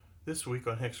This week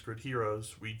on Hexgrid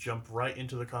Heroes, we jump right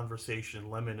into the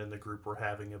conversation Lemon and the group were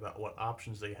having about what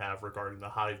options they have regarding the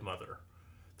Hive Mother.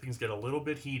 Things get a little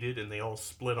bit heated and they all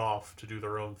split off to do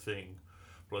their own thing.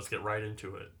 But let's get right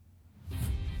into it.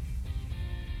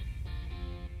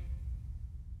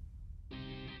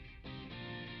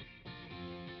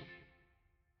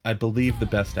 I believe the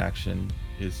best action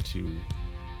is to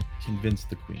convince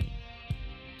the queen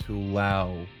to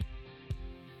allow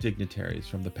dignitaries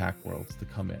from the pack worlds to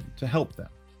come in to help them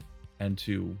and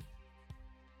to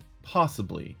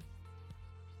possibly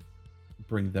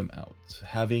bring them out.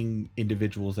 Having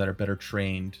individuals that are better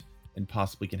trained and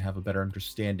possibly can have a better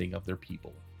understanding of their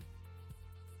people.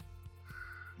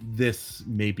 This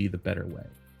may be the better way.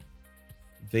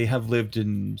 They have lived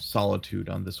in solitude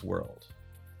on this world,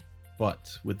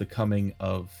 but with the coming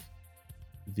of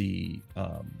the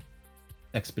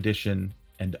expedition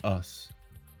and us,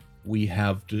 we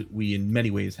in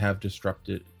many ways have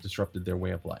disrupted their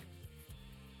way of life.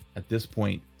 At this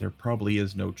point, there probably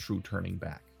is no true turning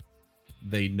back.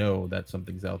 They know that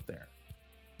something's out there.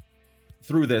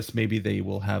 Through this, maybe they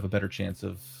will have a better chance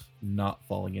of not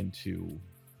falling into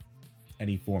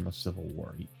any form of civil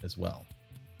war as well.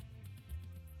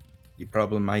 The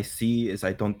problem I see is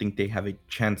I don't think they have a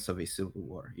chance of a civil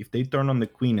war. If they turn on the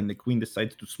queen and the queen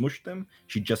decides to smush them,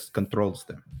 she just controls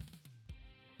them.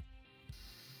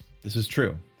 This is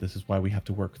true. This is why we have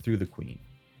to work through the queen.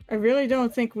 I really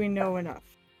don't think we know enough.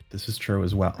 This is true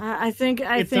as well. I think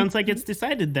Sounds like it's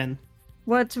decided then.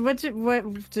 What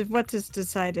is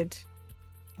decided?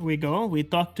 We go, we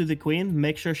talk to the queen,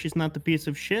 make sure she's not a piece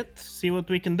of shit, see what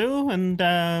we can do, and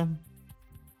that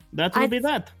will be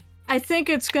that. I think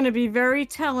it's going to be very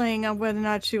telling on whether or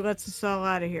not she lets us all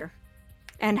out of here,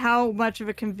 and how much of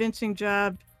a convincing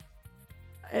job.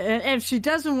 And if she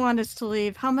doesn't want us to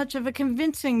leave, how much of a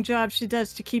convincing job she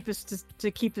does to keep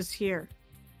us here,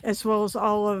 as well as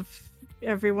all of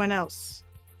everyone else.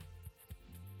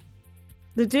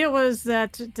 The deal is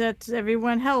that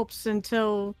everyone helps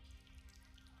until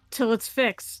it's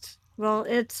fixed. Well,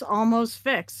 it's almost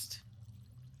fixed.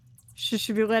 She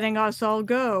should be letting us all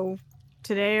go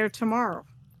today or tomorrow.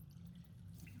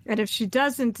 And if she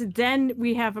doesn't, then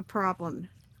we have a problem.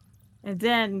 And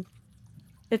then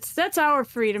that's our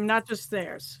freedom, not just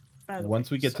theirs.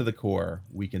 Once we get to the core,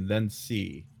 we can then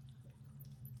see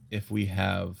if we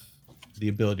have the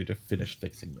ability to finish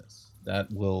fixing this. That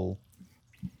will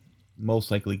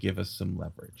most likely give us some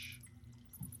leverage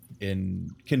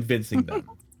in convincing them.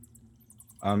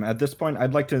 At this point,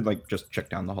 I'd like to just check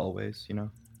down the hallways,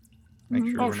 make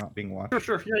sure we're not being watched.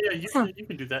 Sure. Yeah, you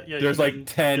can do that. Yeah, There's like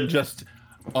 10 just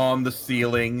on the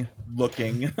ceiling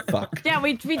looking. Fuck. Yeah,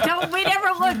 we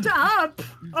never looked up.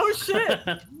 Oh shit.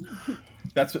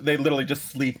 That's what they literally just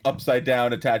sleep upside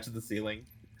down attached to the ceiling.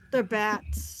 They're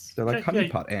bats. They're like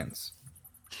honeypot ants.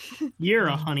 You're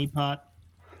a honeypot.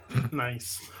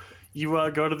 Nice. You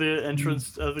go to the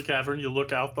entrance of the cavern, you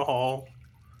look out the hall.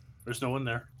 There's no one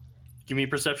there. Give me a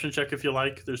perception check if you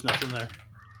like. There's nothing there.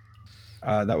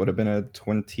 That would have been a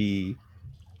 24.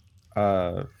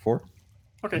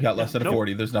 Okay. You got less than a nope.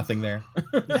 40. There's nothing there.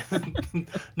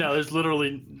 No, there's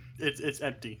literally it's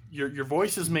empty. Your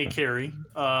voices may carry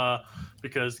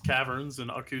because caverns and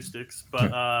acoustics,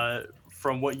 but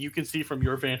from what you can see from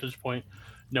your vantage point,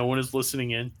 no one is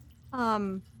listening in.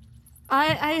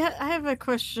 I have a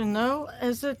question though.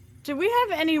 Do we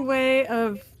have any way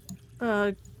of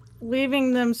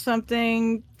leaving them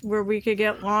something where we could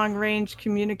get long range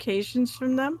communications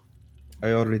from them?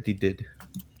 I already did.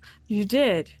 You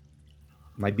did.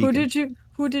 My beacon.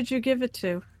 Who did you give it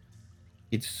to?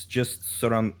 It's just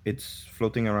it's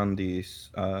floating around the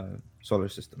solar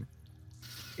system.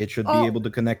 It should be able to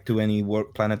connect to any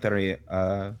planetary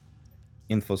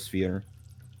infosphere.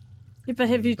 Yeah, but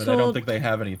have you But told? I don't think they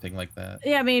have anything like that.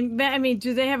 Yeah, I mean,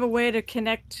 do they have a way to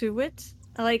connect to it?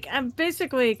 Like,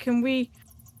 basically, can we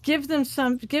give them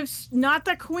not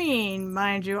the queen,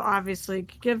 mind you, obviously,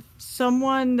 give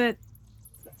someone that.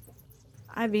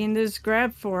 I mean, there's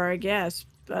Grab for, I guess,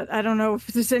 but I don't know if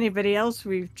there's anybody else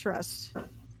we trust.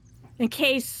 In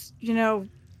case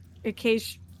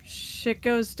shit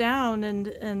goes down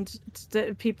and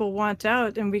the people want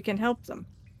out and we can help them.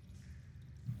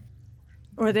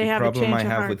 Or they have a change of heart. The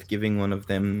problem I have with giving one of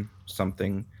them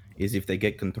something is if they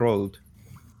get controlled,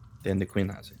 then the queen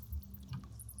has it.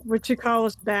 Would you call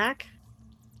us back?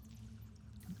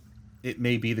 It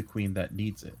may be the queen that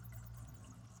needs it.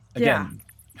 Again,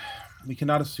 we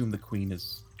cannot assume the queen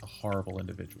is a horrible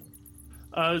individual.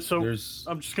 I'm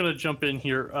just gonna jump in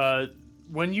here.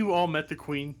 When you all met the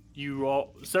queen,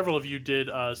 several of you did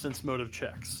sense motive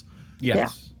checks.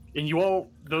 Yes. And you all,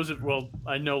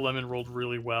 I know Lemon rolled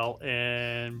really well,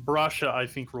 and Brasha, I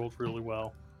think, rolled really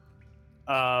well.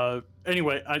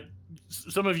 Anyway,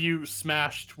 some of you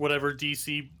smashed whatever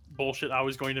DC bullshit I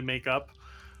was going to make up.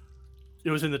 It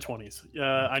was in the 20s.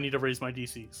 I need to raise my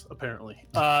DCs, apparently.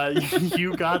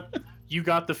 You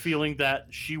got the feeling that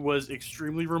she was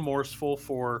extremely remorseful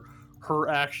for her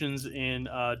actions in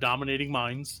dominating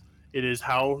minds. It is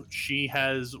how she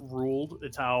has ruled.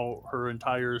 It's how her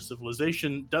entire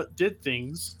civilization did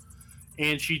things.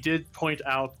 And she did point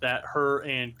out that her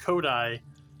and Kodai,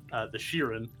 the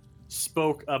Shirin,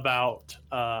 spoke about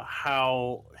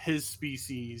how his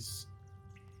species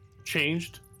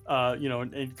changed.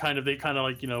 And they kind of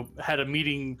like, had a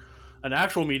meeting, an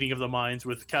actual meeting of the minds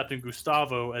with Captain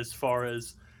Gustavo as far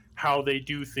as how they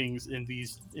do things in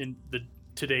the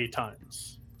today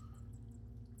times.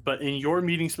 But in your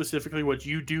meeting specifically, what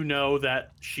you do know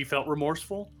that she felt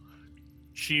remorseful.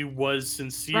 She was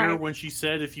sincere when she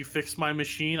said, if you fix my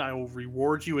machine, I will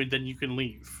reward you and then you can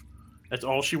leave. That's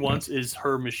all she wants is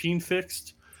her machine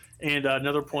fixed. And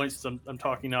another point, since I'm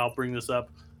talking now, I'll bring this up.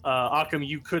 Occam,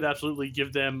 you could absolutely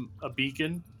give them a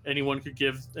beacon. Anyone could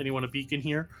give anyone a beacon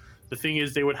here. The thing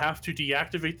is, they would have to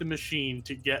deactivate the machine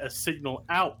to get a signal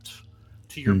out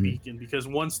to your beacon, because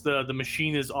once the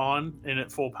machine is on and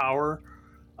at full power,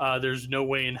 there's no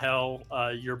way in hell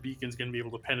your beacon's going to be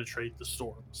able to penetrate the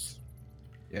storms.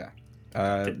 Yeah.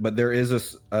 But there is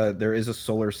a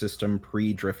solar system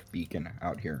pre-drift beacon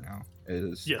out here now.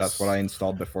 That's what I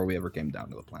installed before we ever came down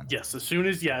to the planet. Yes, as soon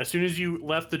as you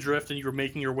left the drift and you were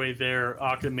making your way there,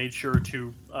 Occam made sure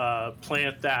to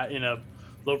plant that in a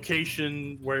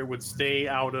location where it would stay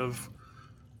out of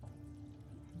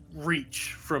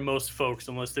reach from most folks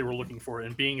unless they were looking for it.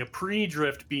 And being a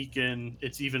pre-drift beacon,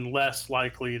 it's even less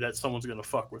likely that someone's going to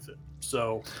fuck with it.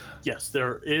 So, yes,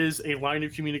 there is a line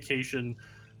of communication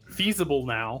feasible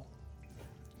now.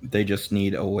 They just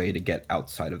need a way to get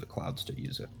outside of the clouds to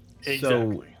use it.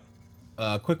 Exactly.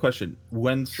 So, quick question: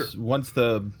 once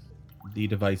the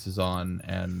device is on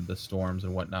and the storms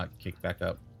and whatnot kick back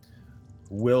up,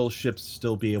 will ships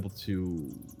still be able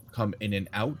to come in and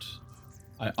out?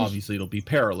 Obviously, it'll be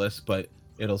perilous, but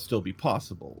it'll still be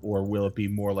possible. Or will it be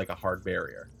more like a hard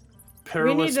barrier?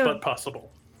 Perilous, but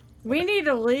possible. We need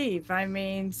to leave. I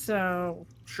mean, so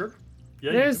sure.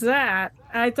 Yeah, there's that.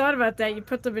 I thought about that. You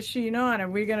put the machine on. Are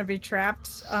we going to be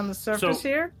trapped on the surface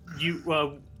here?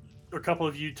 A couple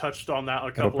of you touched on that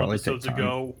a couple episodes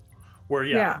ago, where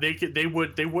they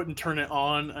wouldn't turn it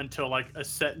on until like a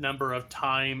set number of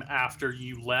time after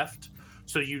you left,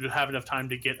 so you'd have enough time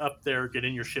to get up there, get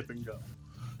in your ship, and go.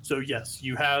 So yes,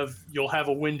 you'll have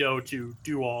a window to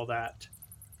do all that.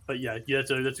 But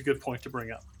that's a good point to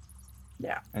bring up.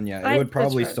 Yeah. And it would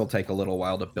probably still take a little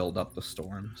while to build up the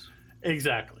storms.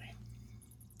 Exactly.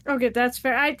 Okay, that's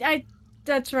fair. I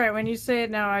that's right. When you say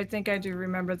it now, I think I do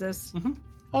remember this. Mm-hmm.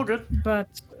 All good. But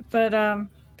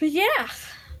yeah,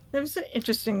 that was an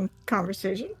interesting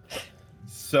conversation.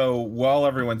 So while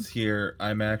everyone's here,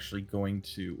 I'm actually going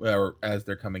to, or as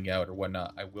they're coming out or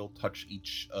whatnot, I will touch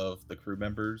each of the crew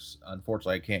members.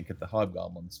 Unfortunately, I can't get the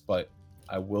hobgoblins, but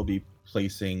I will be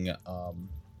placing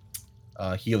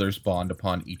a healer's bond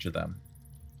upon each of them.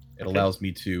 It allows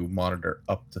me to monitor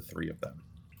up to 3 of them.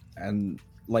 And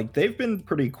like they've been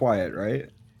pretty quiet, right?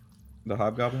 The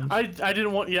hobgoblins. I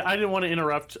didn't want to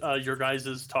interrupt your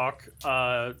guys' talk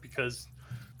because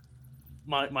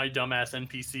my dumbass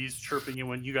NPCs chirping in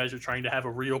when you guys are trying to have a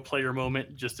real player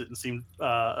moment just didn't seem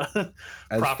as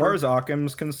proper. Far as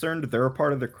Occam's concerned, they're a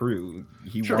part of the crew.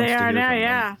 He Sure. wants They to are hear now, from them.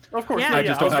 yeah. Of course. Yeah. I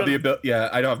just don't have the ability. Yeah,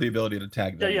 I don't have the ability to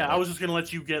tag them. I was just gonna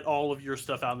let you get all of your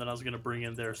stuff out, and then I was gonna bring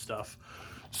in their stuff.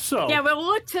 So Yeah, we'll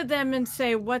look to them and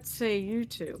say, "What say you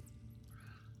two?"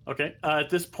 okay. At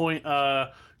this point,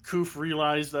 Koof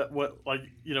realized that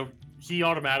he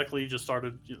automatically just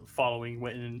started following,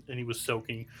 went in, and he was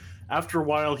soaking. After a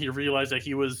while, he realized that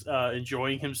he was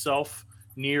enjoying himself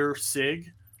near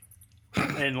Sig,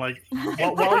 and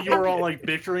while you were all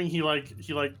bickering, he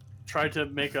tried to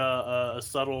make a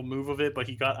subtle move of it, but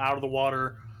he got out of the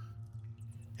water.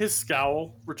 His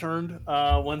scowl returned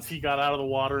once he got out of the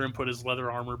water and put his leather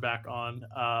armor back on.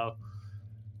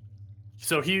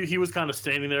 So he was kind of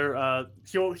standing there.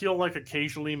 He'll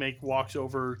occasionally make walks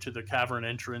over to the cavern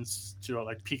entrance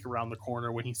to peek around the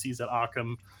corner when he sees that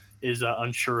Occam is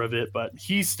unsure of it, but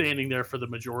he's standing there for the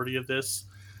majority of this.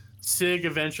 Sig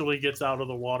eventually gets out of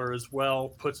the water as well,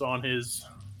 puts on his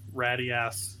ratty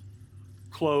ass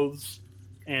clothes,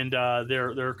 and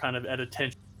they're kind of at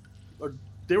attention.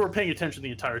 They were paying attention the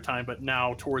entire time, but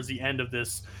now towards the end of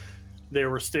this, they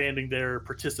were standing there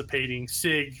participating.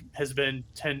 Sig has been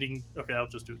tending. Okay, I'll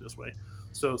just do it this way.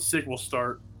 So Sig will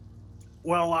start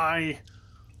Well, I've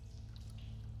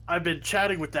been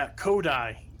chatting with that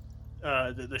Kodai,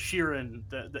 the Sheeran,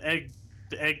 the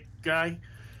egg guy.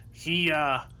 He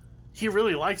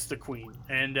really likes the queen,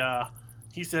 and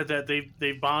he said that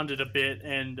they bonded a bit,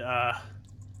 and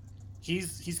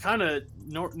he's kind of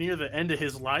near the end of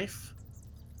his life.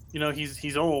 You know,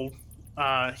 he's old.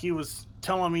 He was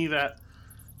telling me that,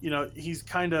 you know, he's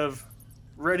kind of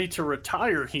ready to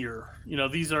retire here. You know,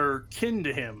 these are kin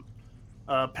to him.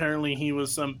 Apparently, he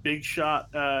was some big shot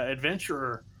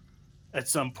adventurer at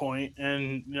some point,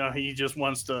 and you know, he just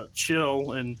wants to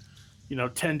chill and, you know,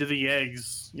 tend to the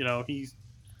eggs. You know,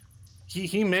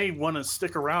 he may want to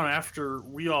stick around after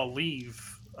we all leave.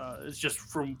 It's just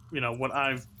from, you know, what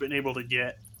I've been able to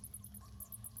get.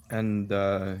 And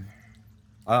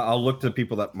I'll look to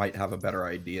people that might have a better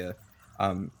idea.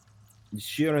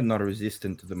 Sheeran not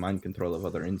resistant to the mind control of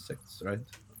other insects, right?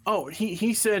 Oh,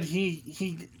 he said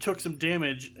he took some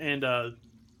damage, and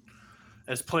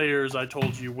as players, I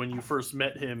told you when you first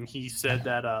met him, he said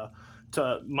that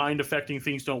to mind affecting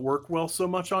things don't work well so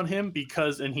much on him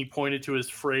because, and he pointed to his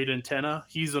frayed antenna.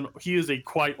 He is a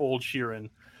quite old Sheeran,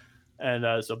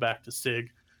 and so back to Sig.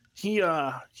 He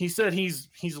said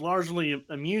he's largely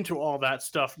immune to all that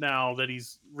stuff now that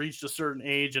he's reached a certain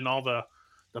age, and all the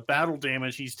battle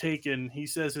damage he's taken. He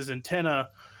says his antenna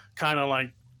kind of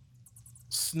like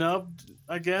snubbed,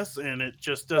 I guess, and it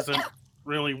just doesn't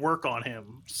really work on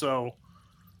him. So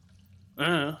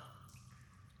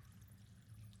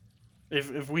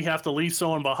if we have to leave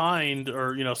someone behind,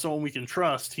 or, you know, someone we can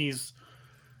trust, he's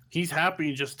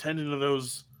happy just tending to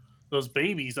those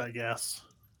babies, I guess.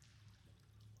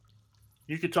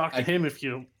 You could talk to him if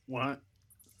you want.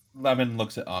 Lemon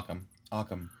looks at Occam.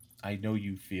 Occam, I know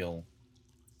you feel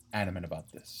adamant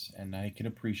about this, and I can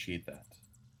appreciate that.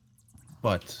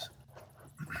 But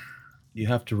you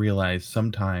have to realize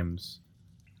sometimes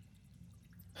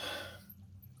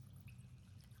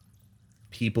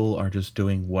people are just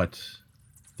doing what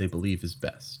they believe is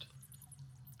best.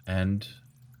 And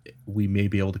we may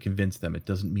be able to convince them. It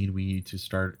doesn't mean we need to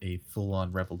start a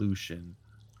full-on revolution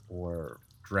or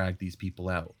drag these people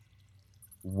out.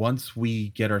 Once we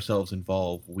get ourselves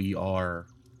involved, we are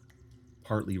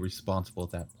partly responsible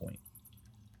at that point.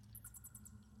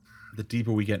 The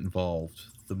deeper we get involved,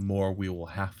 the more we will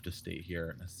have to stay here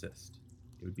and assist.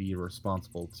 It would be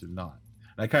irresponsible to not.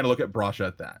 And I kind of look at Brasha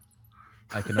at that.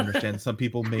 I can understand some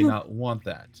people may not want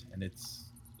that, and it's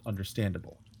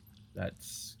understandable.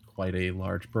 That's quite a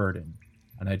large burden,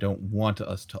 and I don't want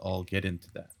us to all get into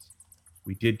that.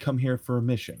 We did come here for a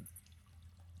mission,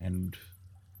 and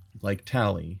like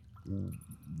Tally,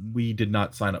 we did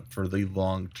not sign up for the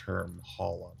long-term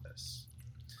haul on this.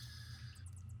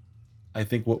 I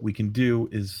think what we can do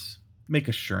is make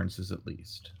assurances, at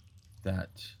least, that,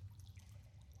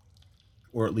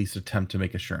 or at least attempt to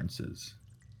make assurances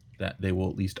that they will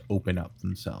at least open up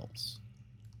themselves.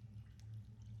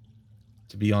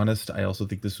 To be honest, I also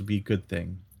think this would be a good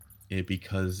thing,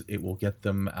 because it will get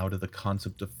them out of the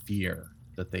concept of fear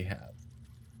that they have.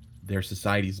 Their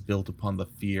society is built upon the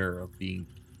fear of being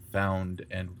found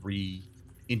and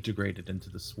reintegrated into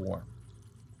the swarm.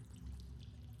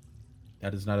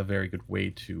 That is not a very good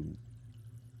way to...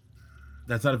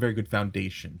 That's not a very good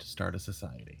foundation to start a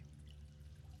society.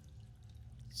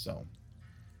 So,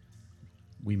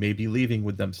 we may be leaving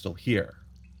with them still here.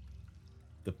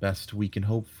 The best we can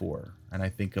hope for, and I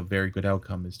think a very good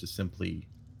outcome, is to simply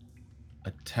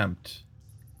attempt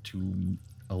to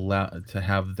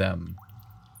have them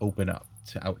open up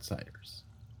to outsiders.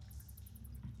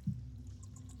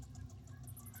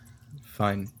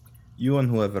 Fine. You and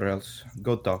whoever else,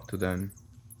 go talk to them.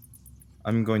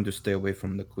 I'm going to stay away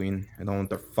from the queen. I don't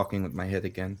want her fucking with my head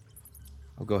again.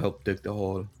 I'll go help dig the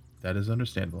hole. That is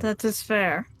understandable. That is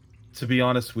fair. To be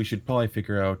honest, we should probably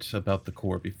figure out about the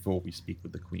core before we speak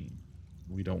with the queen.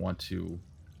 We don't want to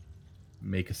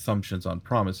make assumptions on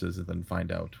promises and then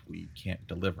find out we can't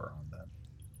deliver on them.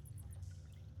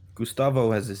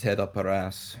 Gustavo has his head up her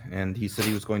ass, and he said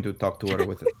he was going to talk to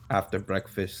her after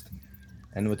breakfast.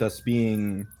 And with us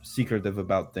being secretive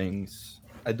about things,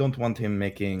 I don't want him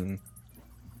making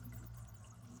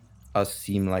us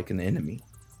seem like an enemy.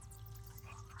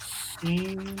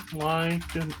 Seem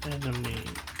like an enemy,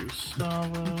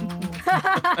 Gustavo.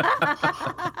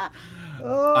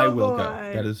 Oh, I will boy.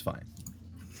 go. That is fine.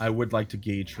 I would like to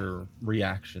gauge her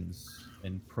reactions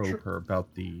and probe her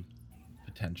about the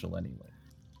potential anyway.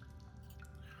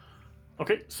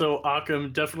 Okay, so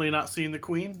Occam definitely not seeing the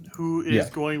queen. Who is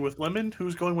going with Lemon?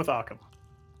 Who's going with Occam?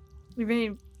 You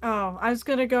mean... Oh, I was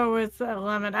gonna go with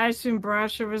Lemon. I assume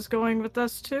Brasha was going with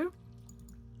us too?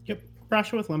 Yep,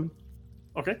 Brasha with Lemon.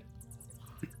 Okay.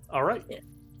 All right. Yeah.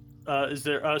 Is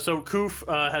there? So Koof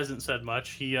hasn't said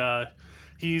much.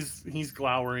 He's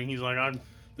glowering. He's like,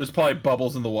 There's probably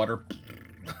bubbles in the water.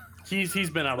 He's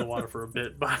been out of the water for a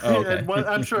bit, but Oh, okay.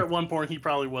 I'm sure at one point he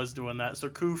probably was doing that. So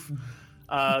Koof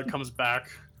comes back.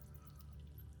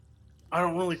 I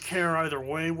don't really care either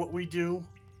way what we do.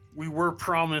 We were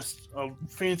promised a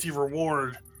fancy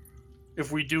reward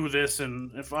if we do this,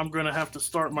 and if I'm gonna have to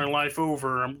start my life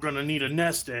over, I'm gonna need a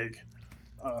nest egg,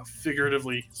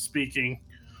 figuratively speaking.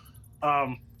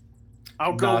 I'll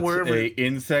go Not wherever. a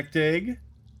insect egg.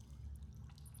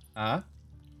 Huh?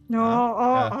 No,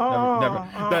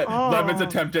 Lemon's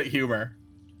attempt at humor.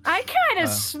 I kind of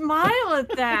smile at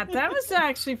that. That was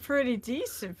actually pretty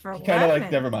decent for Kind of Lemon.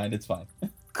 like, never mind, it's fine.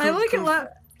 I look at Lemon.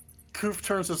 Koof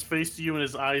turns his face to you and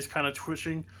his eyes kind of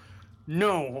twitching.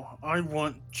 No, I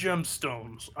want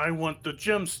gemstones. I want the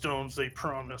gemstones they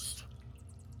promised.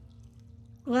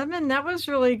 Lemon, that was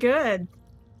really good.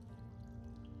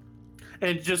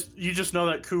 And you just know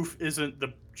that Koof isn't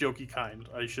the jokey kind.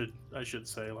 I should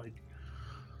say, like,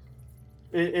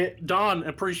 Don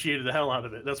appreciated the hell out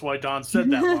of it. That's why Don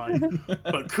said that line.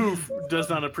 But Koof does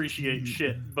not appreciate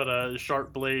shit but a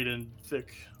sharp blade and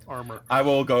thick armor.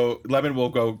 Lemon will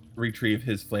go retrieve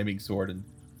his flaming sword and,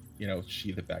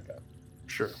 sheath it back up.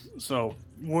 Sure. So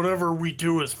whatever we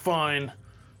do is fine.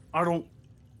 I don't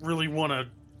really want to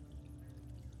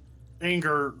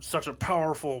anger such a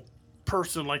powerful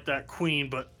person like that queen,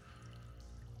 but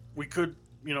we could,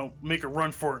 make a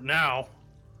run for it now.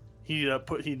 He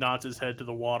nods his head to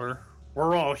the water.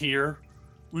 We're all here.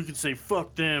 We could say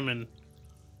fuck them and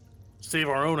save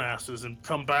our own asses and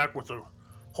come back with a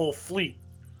whole fleet.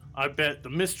 I bet the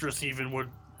mistress even would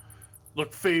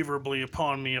look favorably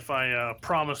upon me if I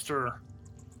promised her,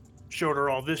 showed her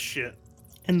all this shit.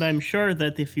 And I'm sure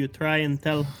that if you try and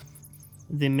tell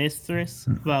the mistress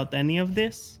about any of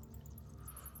this,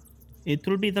 it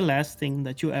will be the last thing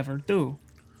that you ever do.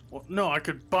 Well, no, I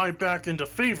could buy back into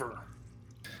favor.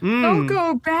 Don't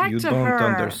go back You to don't her.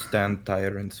 understand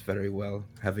tyrants very well,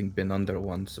 having been under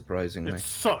one, surprisingly. It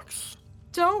sucks.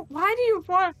 Why do you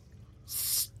want...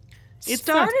 It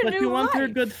Start sucks, a but new you want her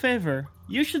life. good favor.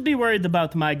 You should be worried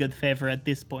about my good favor at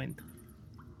this point.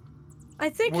 I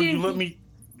think Will you let me?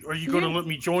 Are you going to let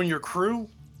me join your crew?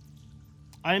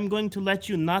 I'm going to let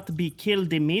you not be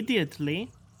killed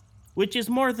immediately, which is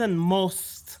more than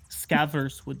most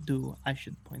scavers would do, I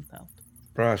should point out.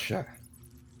 Brasha,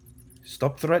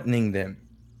 stop threatening them.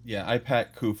 Yeah, I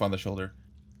pat Koof on the shoulder.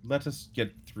 Let us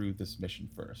get through this mission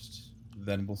first.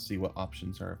 Then we'll see what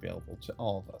options are available to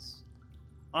all of us.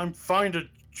 I'm fine to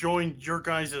join your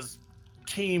guys'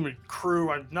 team and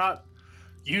crew. I'm not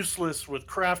useless with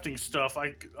crafting stuff.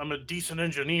 I'm a decent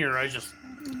engineer. I just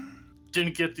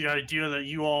didn't get the idea that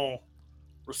you all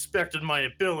respected my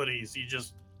abilities. You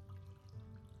just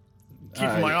keep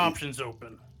my options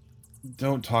open.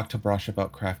 Don't talk to Brosh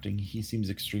about crafting. He seems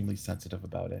extremely sensitive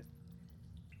about it.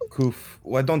 Koof,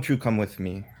 why don't you come with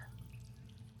me?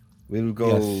 We'll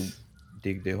go Yes.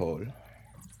 dig the hole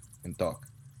and talk.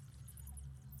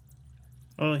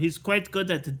 Oh, he's quite good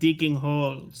at digging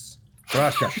holes.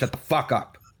 Brasha, shut the fuck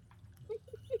up.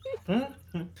 I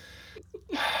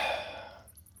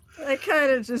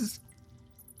kind of just...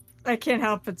 I can't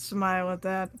help but smile at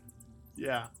that.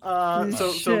 Yeah.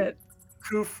 So So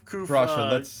Koof.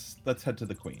 Brasha, let's head to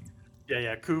the Queen.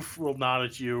 Yeah. Koof will nod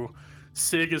at you.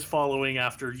 Sig is following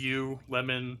after you.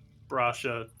 Lemon,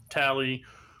 Brasha, Tally.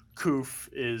 Koof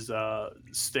is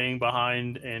staying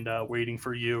behind and waiting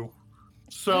for you.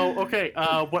 So, okay,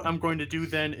 what I'm going to do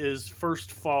then is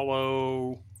first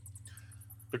follow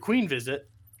the Queen visit.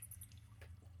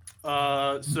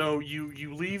 So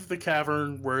you leave the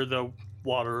cavern where the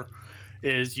water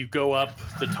is. You go up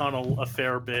the tunnel a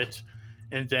fair bit,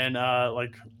 and then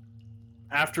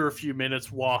after a few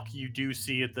minutes walk, you do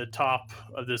see at the top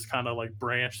of this kind of like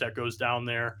branch that goes down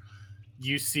there,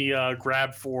 you see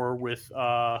Grab 4 with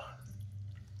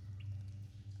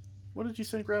what did you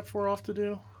say Grab 4 off to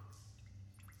do?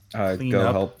 Clean Go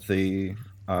up. help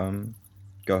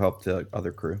the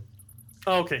other crew.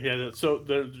 Oh, okay, yeah. So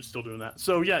they're still doing that.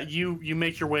 So yeah, you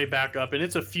make your way back up, and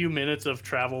it's a few minutes of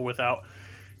travel without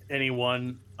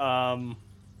anyone.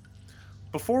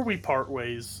 Before we part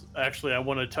ways, actually, I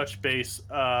want to touch base.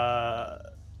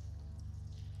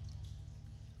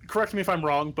 Correct me if I'm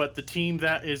wrong, but the team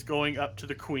that is going up to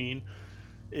the Queen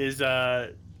is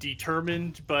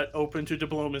determined but open to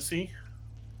diplomacy,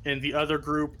 and the other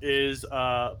group is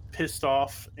pissed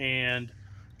off and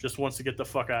just wants to get the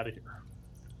fuck out of here.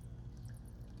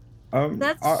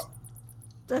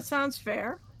 That sounds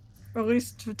fair. Or at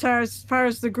least as far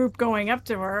as the group going up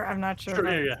to her, I'm not sure.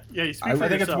 Sure, yeah. You speak I for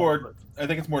think yourself,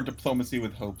 it's more diplomacy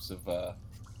with hopes of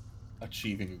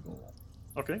achieving a goal.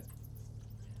 Okay.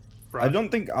 I don't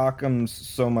think Occam's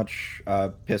so much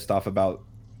pissed off about,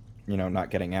 not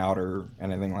getting out or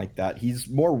anything like that. He's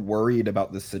more worried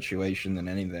about this situation than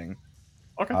anything.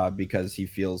 Okay. Because he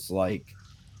feels like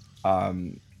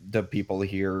the people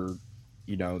here,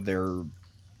 they're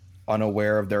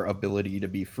unaware of their ability to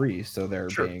be free, so they're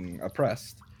being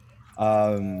oppressed.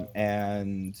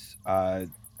 And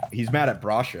he's mad at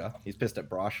Brasha. He's pissed at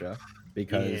Brasha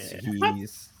because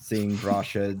he's seeing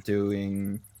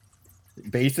Brasha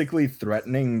basically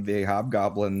threatening the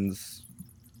hobgoblins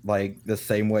like the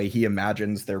same way he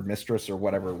imagines their mistress or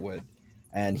whatever would,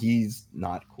 and he's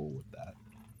not cool with that.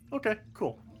 Okay,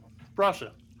 cool.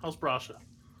 Brasha, how's Brasha?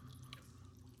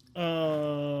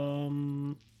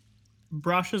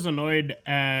 Brasha's annoyed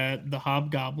at the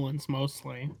hobgoblins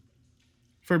mostly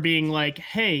for being like,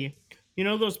 hey,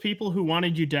 those people who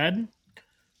wanted you dead?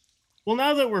 Well,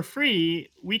 now that we're free,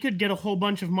 we could get a whole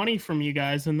bunch of money from you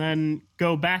guys and then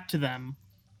go back to them.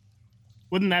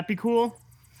 Wouldn't that be cool?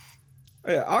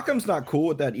 Yeah, Occam's not cool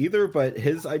with that either, but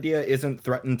his idea isn't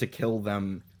threaten to kill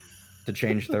them to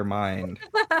change their mind.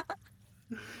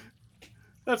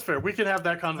 That's fair. We can have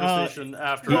that conversation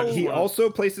after. He also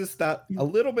places that a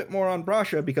little bit more on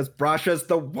Brasha because Brasha's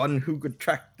the one who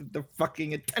attracted the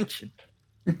fucking attention.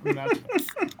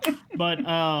 But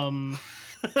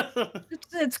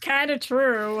it's kind of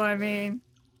true. I mean,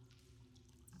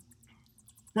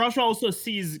 Brasha also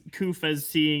sees Koof as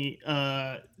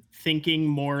thinking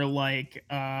more like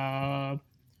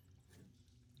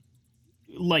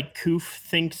Koof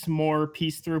thinks more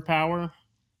peace through power.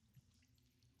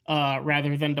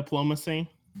 Rather than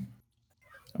diplomacy.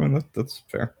 I mean, that's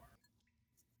fair.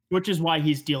 Which is why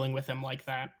he's dealing with him like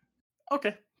that.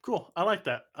 Okay, cool. I like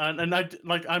that. And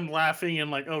I'm laughing and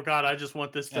like, oh god, I just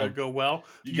want this to go well.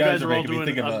 You guys are making me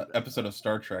think of an episode of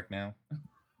Star Trek now.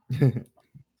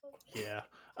 Yeah.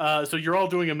 So you're all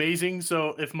doing amazing.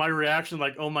 So if my reaction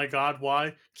like, oh my god,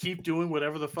 why? Keep doing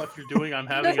whatever the fuck you're doing. I'm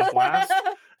having a blast.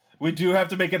 We do have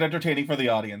to make it entertaining for the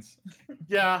audience.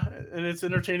 Yeah, and it's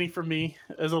entertaining for me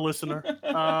as a listener.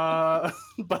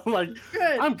 But like,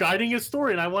 good. I'm guiding his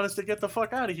story, and I want us to get the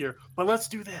fuck out of here. But let's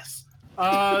do this.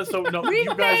 So no, we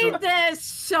you guys made this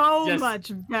so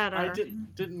much better. I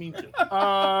didn't mean to.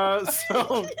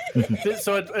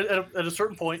 So at a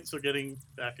certain point, so getting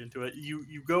back into it, you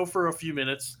go for a few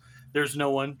minutes. There's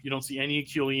no one. You don't see any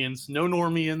Aculians, no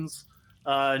Normians,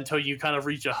 until you kind of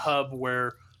reach a hub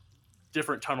where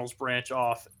different tunnels branch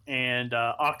off, and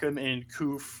Occam and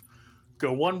Koof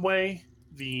go one way.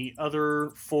 The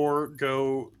other four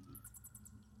go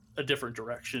a different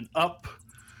direction, up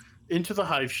into the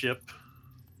hive ship.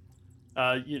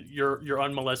 You're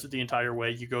unmolested the entire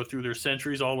way. You go through. There's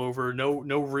sentries all over.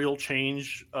 No real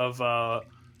change of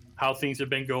how things have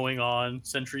been going on.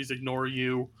 Sentries ignore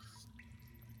you.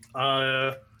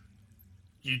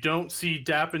 You don't see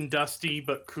Dap and Dusty,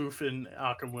 but Koof and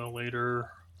Occam will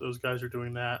later. Those guys are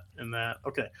doing that and that.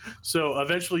 Okay, so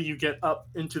eventually you get up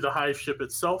into the hive ship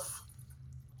itself,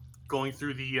 going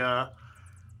through the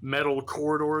metal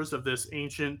corridors of this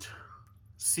ancient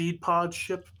seed pod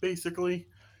ship, basically,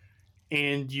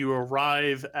 and you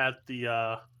arrive at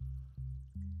the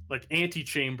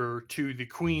antechamber to the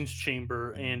Queen's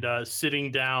chamber, and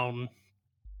sitting down,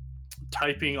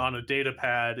 typing on a data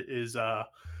pad is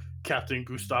Captain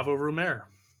Gustavo Romer.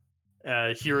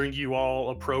 Hearing you all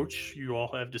approach, you all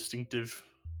have distinctive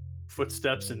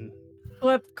footsteps and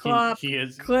clip clop. He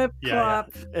is clip clop.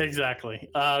 Yeah, exactly.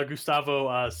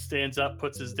 Gustavo stands up,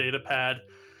 puts his data pad,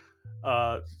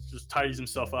 just tidies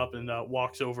himself up, and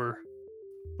walks over.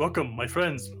 Welcome, my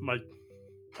friends.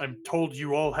 I'm told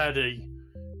you all had a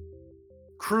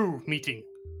crew meeting.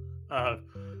 I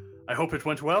hope it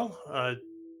went well.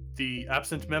 The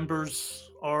absent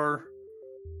members are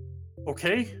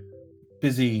okay.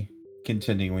 Busy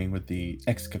continuing with the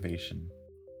excavation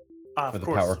for the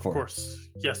power core. Of course,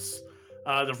 yes.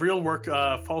 The real work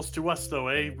falls to us, though,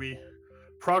 eh?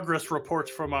 Progress reports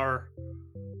from our,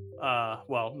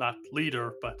 not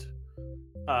leader, but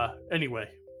anyway,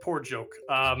 poor joke.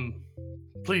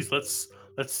 Please, let's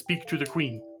speak to the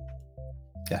Queen.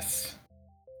 Yes.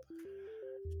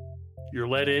 You're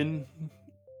led in,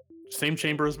 same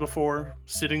chamber as before.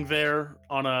 Sitting there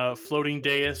on a floating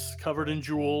dais covered in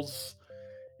jewels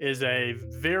is a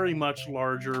very much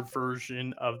larger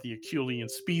version of the Aculian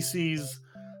species.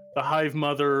 The Hive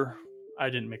Mother,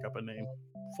 I didn't make up a name,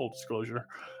 full disclosure.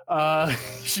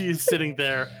 She is sitting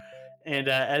there, and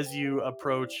as you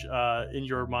approach, in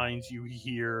your minds, you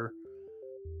hear,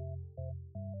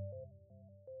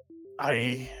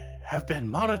 I have been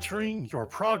monitoring your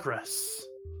progress.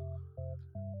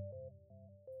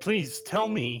 Please tell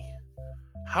me,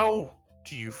 how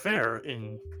do you fare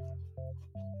in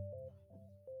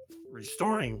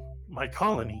restoring my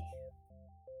colony?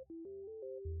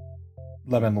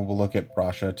 Lemon will look at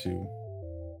Brasha to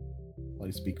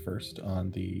probably speak first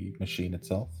on the machine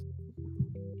itself.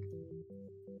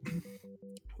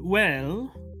 Well,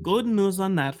 good news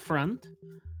on that front.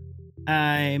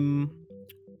 I'm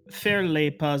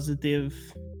fairly positive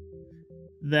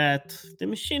that the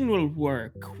machine will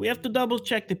work. We have to double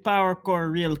check the power core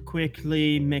real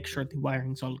quickly, make sure the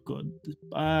wiring's all good.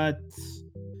 But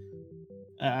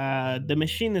the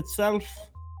machine itself,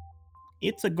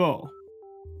 it's a go.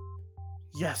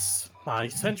 Yes, my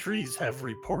sentries have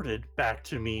reported back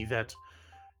to me that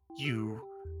you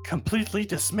completely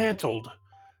dismantled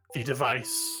the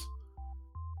device.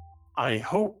 I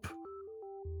hope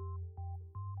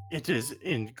it is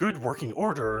in good working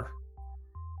order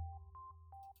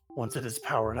once it is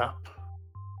powered up.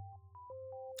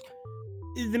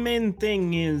 The main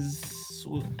thing is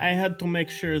I had to make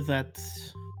sure that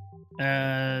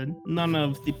none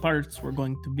of the parts were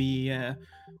going to be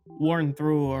worn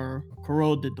through or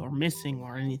corroded or missing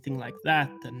or anything like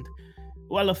that. And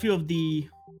while a few of the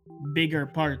bigger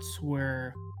parts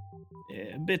were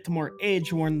a bit more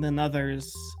age-worn than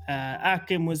others,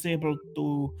 Akim was able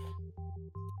to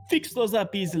fix those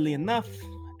up easily enough.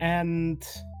 And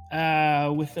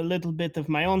with a little bit of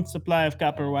my own supply of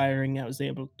copper wiring, I was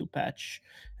able to patch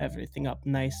everything up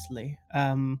nicely.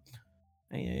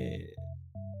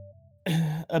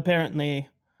 Apparently,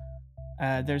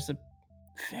 there's a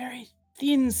very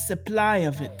thin supply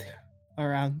of it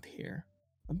around here.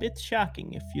 A bit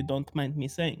shocking, if you don't mind me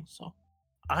saying so.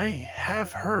 I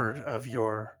have heard of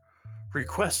your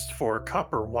request for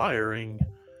copper wiring.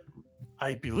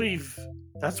 I believe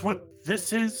that's what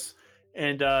this is.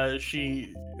 And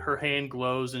her hand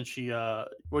glows, and she well,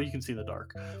 you can see in the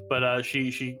dark, but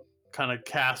she kind of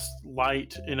casts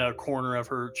light in a corner of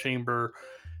her chamber,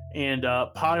 and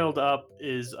piled up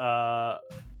is a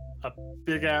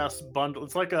big ass bundle.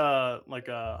 It's like a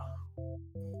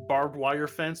barbed wire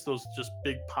fence. Those just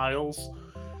big piles.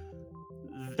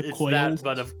 It's coils? that,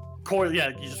 but of coil.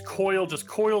 Yeah, you just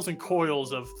coils and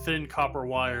coils of thin copper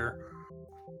wire.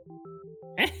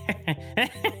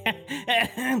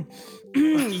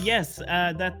 Yes,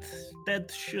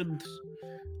 that should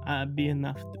be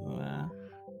enough to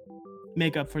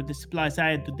make up for the supplies I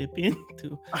had to dip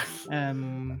into.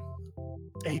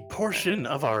 A portion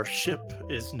of our ship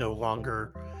is no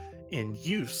longer in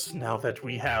use now that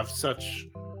we have such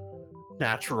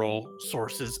natural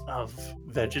sources of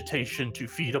vegetation to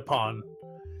feed upon.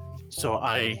 So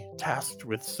I tasked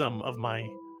with some of my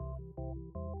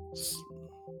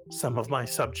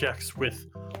subjects with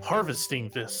harvesting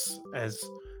this as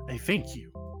a thank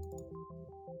you.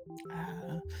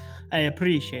 I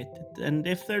appreciate it. And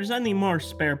if there's any more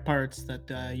spare parts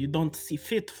that you don't see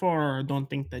fit for or don't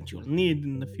think that you'll need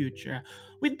in the future,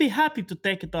 we'd be happy to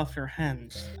take it off your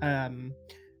hands.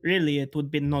 Really, it would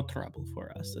be no trouble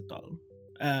for us at all.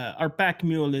 Our pack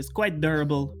mule is quite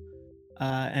durable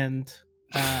and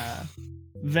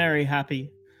very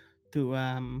happy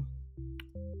to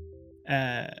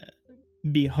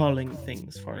be hauling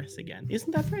things for us again.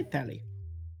 Isn't that right, Tally?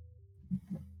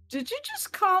 Did you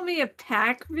just call me a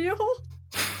pack mule?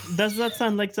 Does that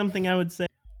sound like something I would say?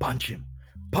 Punch him.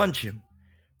 Punch him.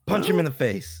 Punch him in the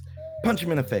face. Punch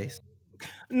him in the face.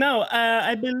 No,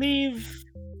 I believe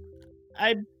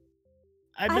thought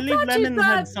Lemon you had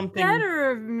thought something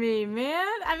better of me, man.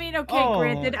 I mean, okay,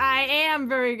 granted, I am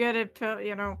very good at,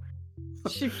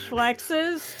 she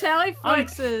flexes, Tally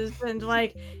flexes, and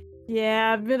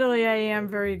yeah, admittedly, I am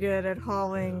very good at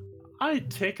hauling. I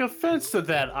take offense to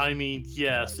that. I mean,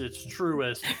 yes, it's true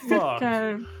as fuck.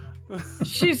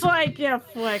 She's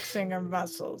flexing her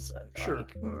muscles. Sure.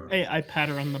 I pat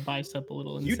her on the bicep a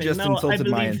little and You say, just "No, insulted I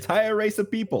my believe entire race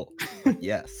of people.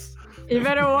 Yes. You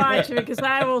better watch it, because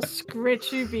I will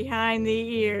scritch you behind the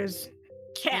ears.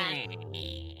 Cat.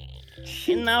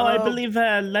 Now I believe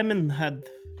Lemon had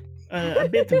a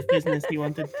bit of business he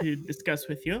wanted to discuss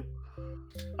with you.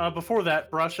 Before that,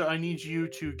 Brasha, I need you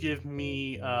to give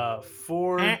me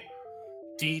 4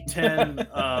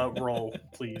 D10 roll,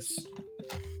 please.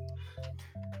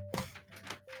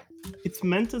 It's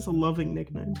meant as a loving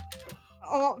nickname.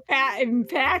 Oh,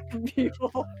 pack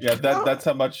people. Yeah, that's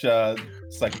how much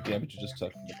psychic damage you just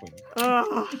took from the queen.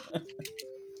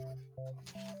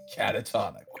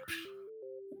 Catatonic.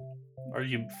 Are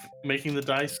you making the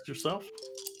dice yourself?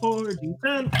 4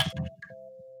 D10.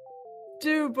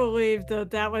 Do believe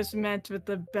that was meant with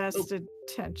the best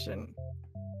intention.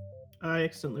 I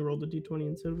accidentally rolled a D20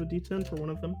 instead of a D10 for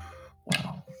one of them.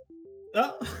 Wow.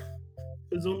 Oh,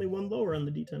 there's only one lower on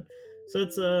the D10. So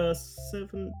it's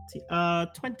 17,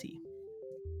 20.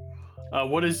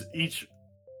 What is each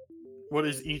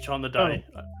on the die?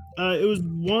 It was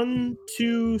 1,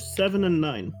 2, 7, and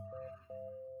 9.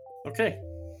 Okay.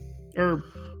 So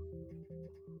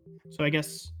I guess,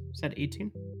 is that 18?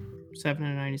 7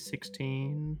 and 9 is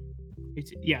 16.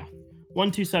 18, yeah.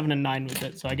 1, 2, 7, and 9 was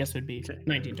it, so I guess it'd be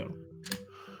 19 total.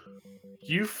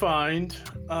 You find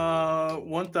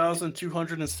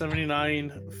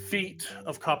 1,279 feet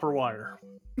of copper wire.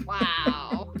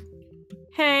 Wow.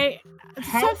 Hey,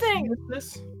 something. Is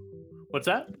this? What's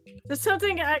that? There's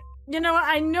something I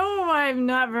know I'm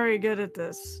not very good at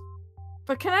this,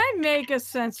 but can I make a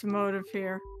sense motive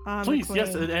here? Please,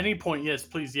 yes, at any point, yes,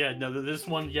 please, yeah. No, this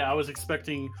one, yeah, I was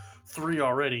expecting 3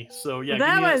 already, so yeah.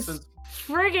 That give me was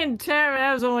friggin' terrible.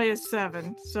 That was only a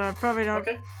 7, so I probably don't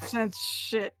sense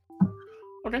shit.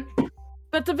 Okay.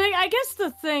 But I guess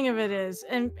the thing of it is,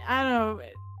 and I don't know,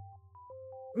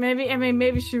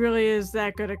 maybe she really is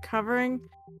that good at covering.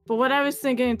 But what I was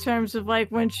thinking in terms of like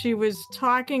when she was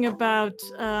talking about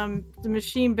the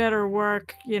machine better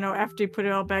work, after you put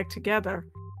it all back together,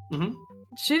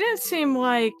 she didn't seem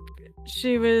like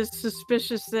she was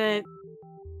suspicious that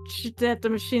the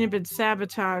machine had been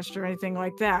sabotaged or anything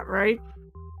like that, right?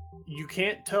 You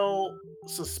can't tell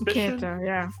suspicion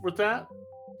with that.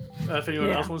 If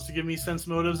anyone else wants to give me sense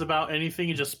motives about anything,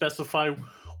 you just specify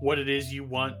what it is you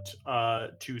want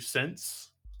to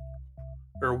sense,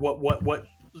 or what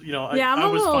Yeah, I'm I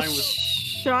was a little fine with.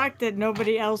 shocked that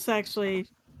nobody else actually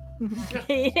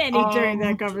paid any during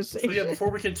that conversation. So yeah, before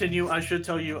we continue, I should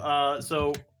tell you.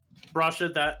 So,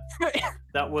 Brasha,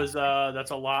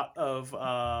 that's a lot of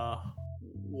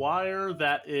wire.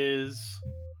 That is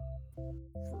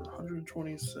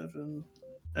 127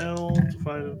 L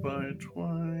divided by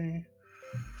 20.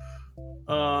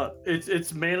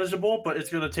 It's manageable, but it's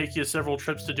going to take you several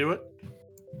trips to do it.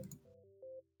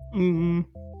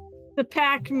 The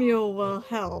pack mule will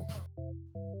help.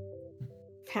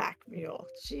 Pack mule,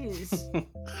 jeez.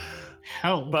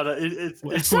 Hell, but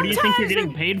what do you think you're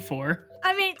getting paid for?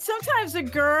 I mean, sometimes a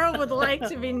girl would like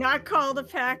to be not called a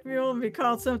pack mule and be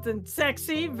called something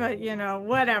sexy, but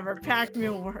whatever. Pack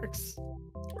mule works.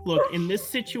 Look, in this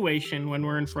situation, when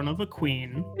we're in front of a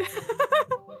queen,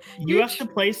 you have to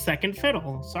play second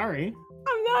fiddle. Sorry.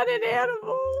 I'm not an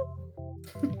animal.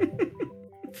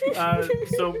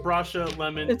 So Brasha,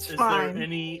 Lemon, it's fine.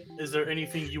 Is there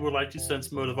anything you would like to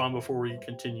sense motive on before we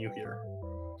continue here?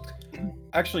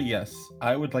 Actually, yes.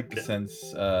 I would like to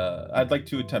sense. I'd like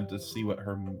to attempt to see what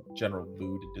her general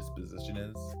mood and disposition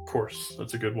is. Of course,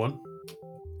 that's a good one.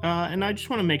 And I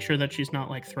just want to make sure that she's not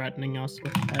like threatening us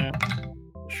with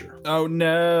Sure. Oh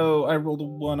no! I rolled a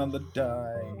 1 on the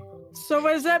die. So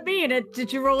what does that mean?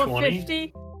 Did you roll 20? a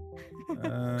 50?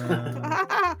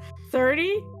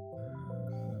 30?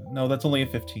 No, that's only a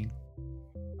 15.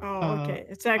 Oh, okay.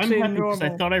 It's actually I'm happy normal.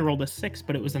 because I thought I rolled a 6,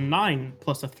 but it was a 9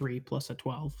 plus a 3 plus a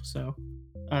 12, so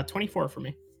 24 for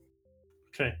me.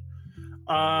 Okay.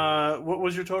 What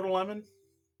was your total, Lemon?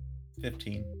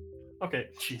 15. Okay,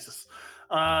 Jesus.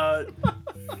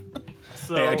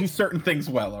 So hey, I do certain things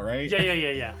well, all right?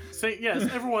 Yeah. So yes,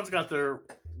 everyone's got their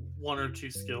 1 or 2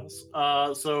 skills.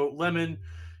 So Lemon,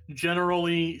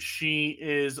 generally, she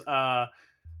is.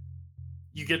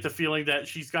 You get the feeling that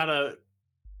she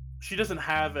doesn't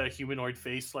have a humanoid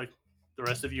face like the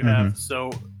rest of you have. So,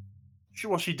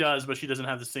 she does, but she doesn't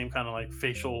have the same kind of like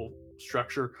facial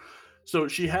structure. So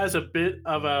she has a bit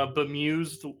of a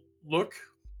bemused look.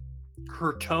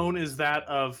 Her tone is that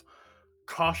of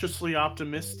cautiously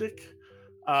optimistic.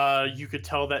 You could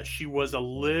tell that she was a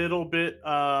little bit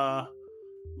of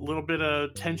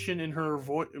tension in her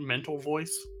mental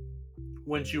voice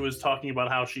when she was talking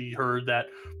about how she heard that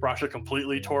Brasha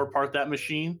completely tore apart that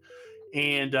machine.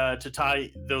 And to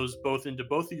tie those both into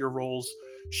both of your roles,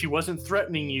 she wasn't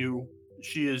threatening you.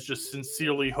 She is just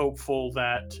sincerely hopeful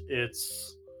that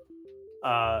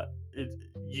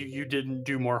you didn't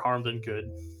do more harm than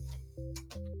good.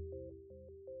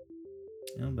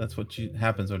 That's what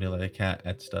happens when you let a cat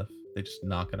at stuff. They just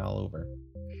knock it all over.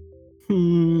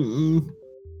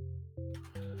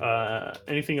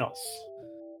 Anything else?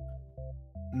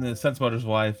 The sense motives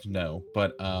wise, no.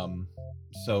 But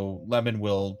so Lemon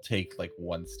will take like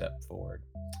 1 step forward.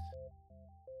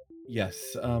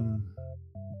 Yes,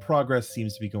 progress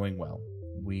seems to be going well.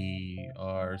 We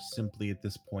are simply at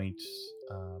this point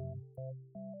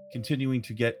continuing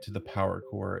to get to the power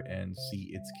core and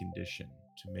see its condition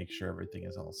to make sure everything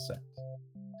is all set.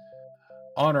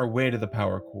 On our way to the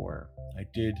power core, I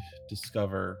did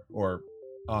discover, or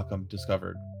Occam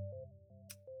discovered,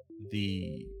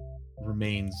 the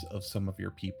remains of some of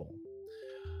your people.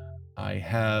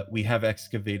 We have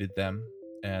excavated them,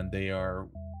 and they are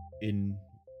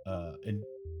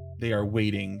they are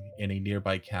waiting in a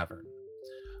nearby cavern.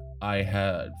 I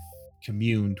have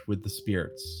communed with the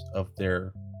spirits of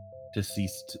their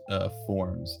deceased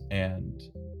forms, and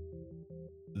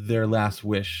their last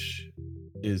wish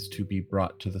is to be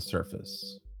brought to the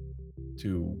surface,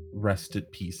 to rest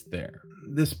at peace there.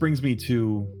 This brings me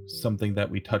to something that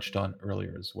we touched on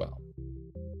earlier as well.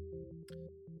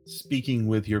 Speaking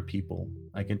with your people,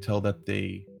 I can tell that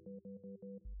they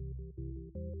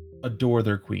adore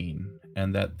their queen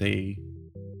and that they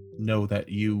know that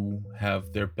you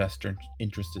have their best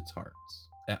interests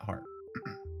at heart.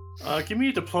 Give me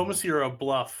a diplomacy or a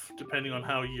bluff, depending on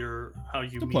how you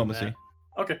Diplomacy. mean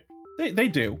that. Okay. They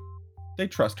do. They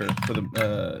trust her for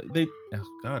the oh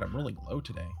god, I'm rolling low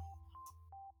today.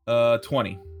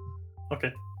 20.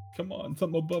 Okay. Come on,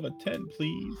 something above a 10,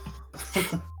 please.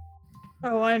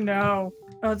 Oh, I know.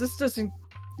 Oh, this doesn't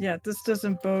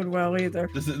bode well either.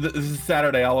 This is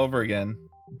Saturday all over again.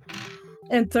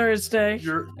 And Thursday.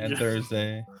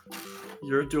 Thursday.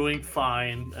 You're doing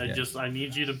fine. I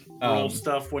need you to roll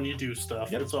stuff when you do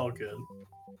stuff. Yep. It's all good.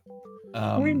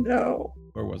 We know.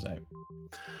 Where was I?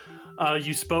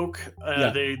 You spoke. Yeah.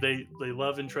 They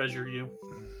love and treasure you.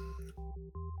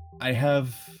 I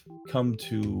have come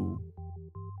to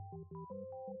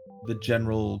the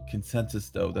general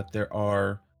consensus, though, that there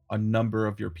are a number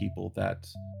of your people that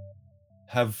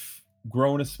have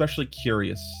grown especially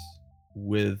curious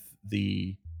with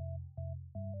the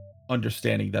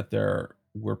understanding that there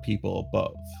were people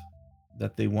above,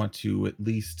 that they want to at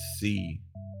least see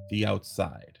the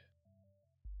outside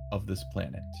of this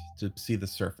planet, to see the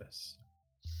surface.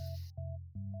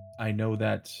 I know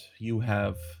that you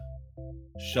have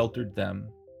sheltered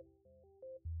them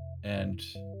and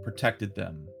protected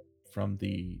them from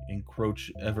the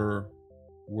ever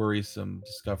worrisome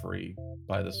discovery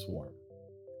by the swarm,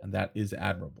 and that is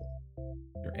admirable.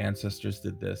 Your ancestors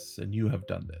did this, and you have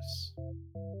done this.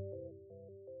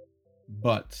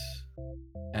 But,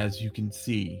 as you can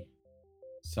see,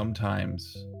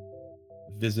 sometimes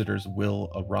visitors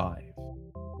will arrive,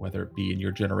 whether it be in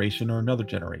your generation or another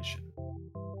generation.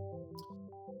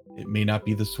 It may not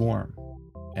be the swarm,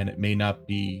 and it may not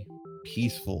be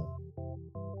peaceful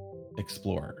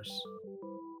explorers.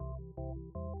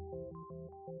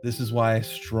 This is why I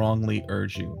strongly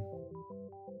urge you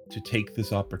to take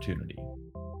this opportunity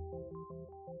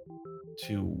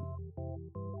to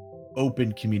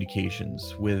open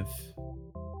communications with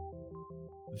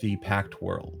the Pact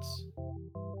Worlds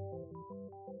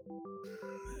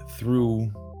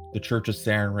through the Church of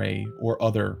Sarenrae or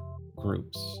other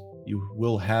groups. You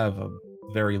will have a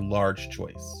very large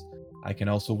choice. I can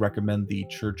also recommend the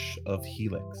Church of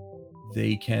Helix.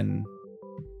 They can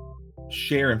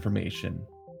share information,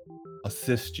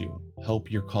 assist you,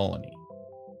 help your colony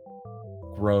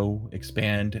grow,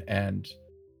 expand, and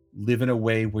live in a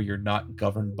way where you're not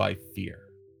governed by fear.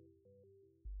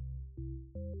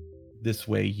 This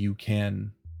way you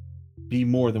can be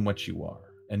more than what you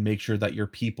are and make sure that your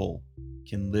people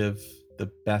can live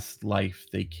the best life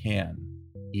they can,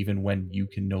 even when you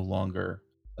can no longer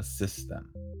assist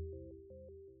them.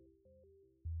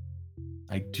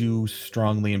 I do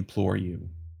strongly implore you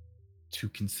to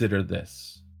consider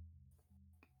this.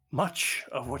 Much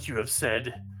of what you have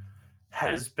said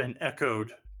has been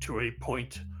echoed to a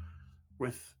point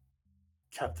with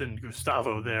Captain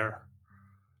Gustavo there,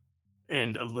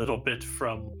 and a little bit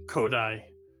from Kodai.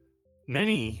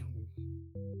 Many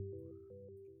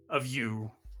of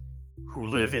you who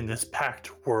live in this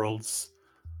Pact Worlds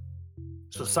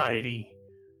society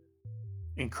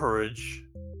encourage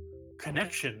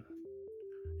connection,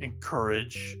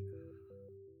 encourage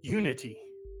unity,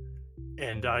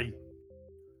 and I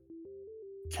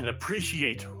can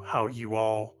appreciate how you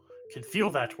all can feel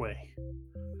that way.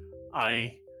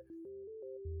 I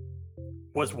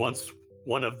was once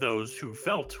one of those who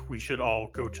felt we should all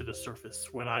go to the surface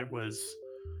when I was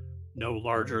no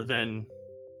larger than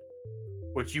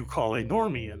what you call a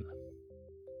Normian.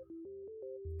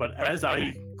 But as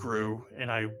I grew and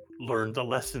I learned the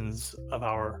lessons of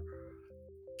our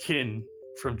kin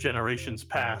from generations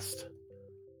past,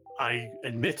 I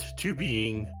admit to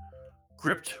being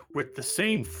gripped with the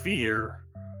same fear,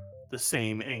 the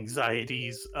same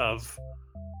anxieties of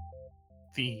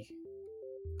the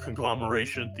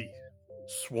conglomeration, the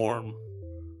swarm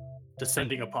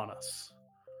descending upon us.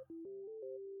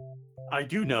 I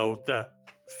do know the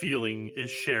feeling is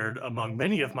shared among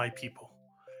many of my people,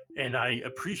 and I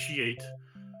appreciate,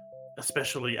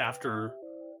 especially after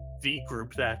the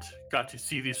group that got to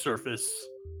see the surface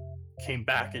came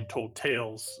back and told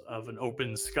tales of an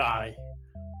open sky,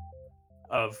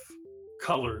 of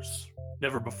colors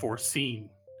never before seen.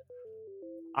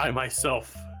 I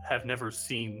myself have never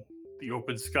seen the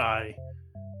open sky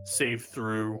save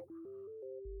through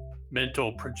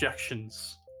mental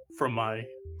projections from my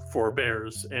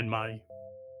forebears and my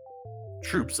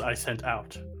troops I sent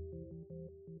out.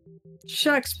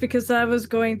 Shucks, because I was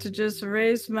going to just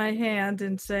raise my hand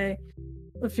and say,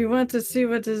 if you want to see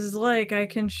what this is like, I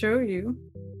can show you.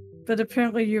 But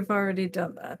apparently you've already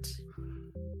done that.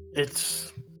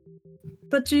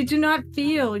 But you do not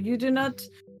feel, you do not...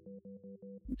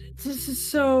 This is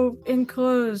so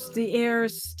enclosed, the air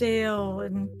is stale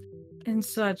and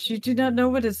such. You do not know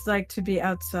what it's like to be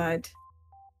outside.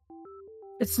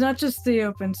 It's not just the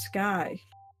open sky.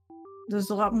 There's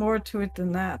a lot more to it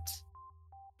than that.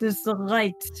 There's the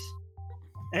light.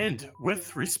 And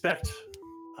with respect,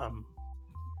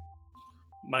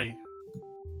 my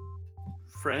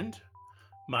friend,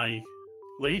 my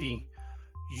lady,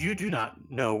 you do not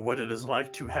know what it is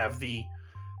like to have the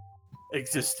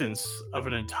existence of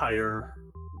an entire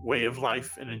way of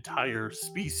life, an entire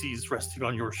species resting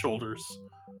on your shoulders.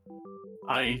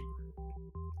 I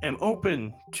am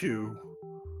open to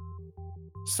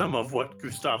some of what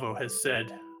Gustavo has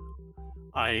said.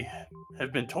 I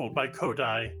have been told by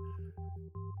Kodai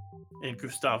and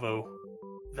Gustavo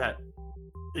that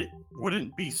it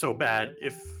wouldn't be so bad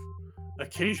if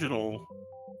occasional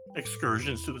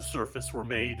excursions to the surface were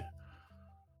made.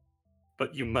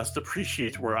 But you must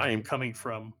appreciate where I am coming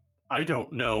from. I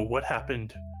don't know what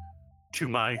happened to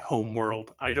my home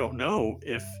world. I don't know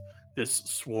if this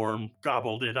swarm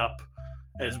gobbled it up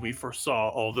as we foresaw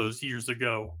all those years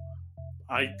ago.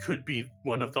 I could be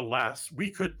one of the last.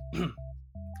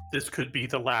 This could be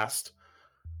the last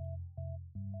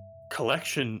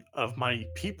collection of my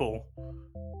people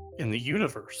in the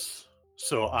universe.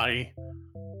 So I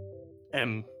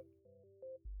am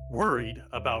worried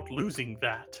about losing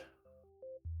that.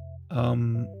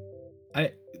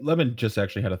 Lemon just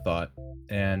actually had a thought,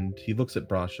 and he looks at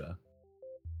Brasha,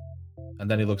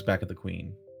 and then he looks back at the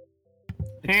Queen.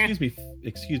 Excuse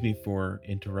me for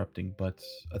interrupting, but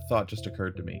a thought just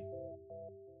occurred to me.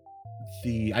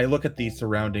 I look at the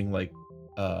surrounding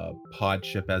pod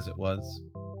ship as it was.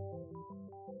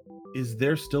 Is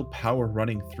there still power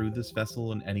running through this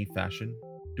vessel in any fashion?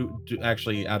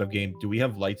 Actually, out of game, do we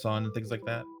have lights on and things like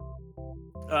that?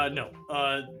 No.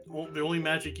 Well, the only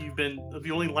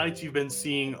lights you've been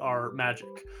seeing are magic.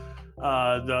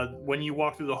 When you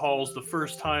walk through the halls the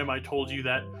first time, I told you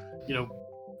that,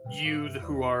 you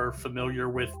who are familiar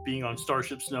with being on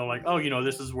starships know,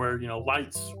 this is where,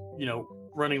 lights,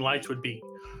 running lights would be.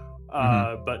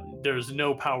 But there's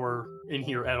no power in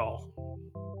here at all.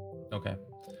 Okay.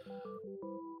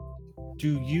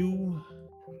 Do you...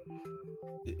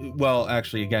 Well,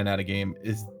 actually, again, out of game,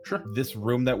 is this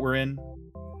room that we're in,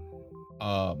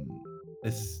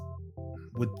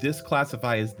 would this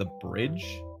classify as the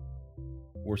bridge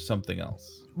or something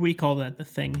else? We call that the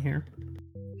thing here.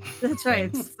 That's right,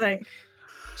 it's the thing.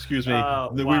 Excuse me,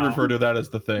 we refer to that as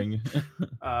the thing.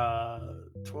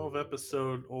 12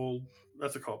 episode old,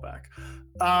 that's a callback.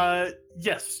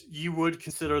 Yes, you would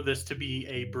consider this to be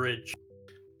a bridge.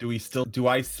 Do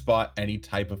I spot any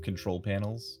type of control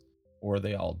panels? Or are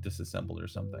they all disassembled or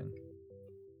something?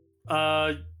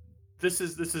 This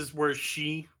is where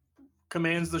she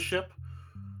commands the ship.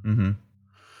 Mm-hmm.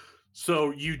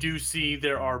 So you do see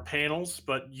there are panels,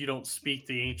 but you don't speak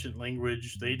the ancient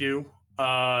language they do.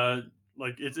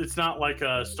 It's not like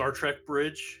a Star Trek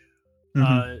bridge.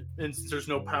 And there's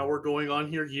no power going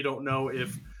on here. You don't know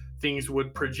if things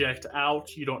would project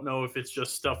out. You don't know if it's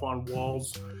just stuff on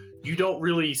walls. You don't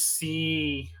really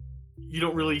see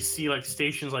like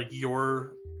stations like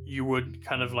you would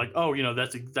kind of like,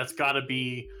 that's got to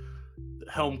be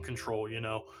helm control,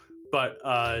 But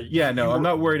I'm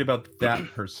not worried about that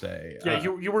per se. Yeah,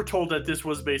 you were told that this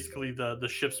was basically the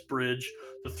ship's bridge.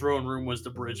 The throne room was the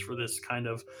bridge for this kind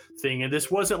of thing, and this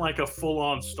wasn't like a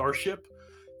full-on starship.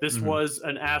 This was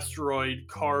an asteroid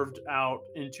carved out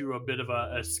into a bit of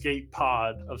a escape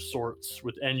pod of sorts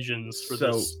with engines for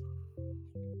this.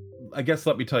 I guess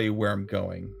let me tell you where I'm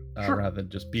going, rather than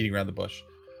just beating around the bush.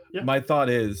 Yeah. My thought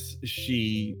is,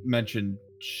 she mentioned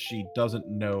she doesn't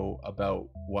know about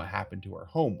what happened to her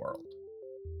homeworld.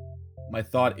 My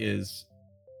thought is,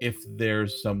 if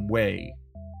there's some way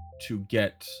to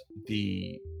get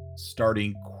the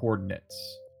starting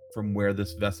coordinates from where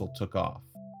this vessel took off,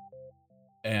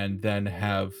 and then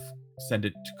send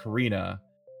it to Karina,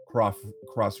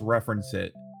 cross-reference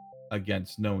it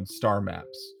against known star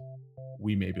maps,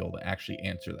 we may be able to actually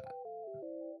answer that.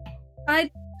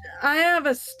 I have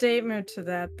a statement to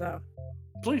that, though.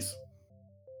 Please.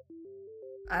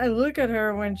 I look at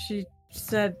her when she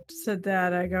said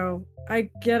that, I go, I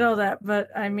get all that, but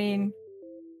I mean,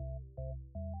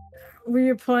 were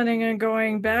you planning on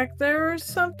going back there or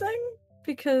something?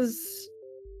 Because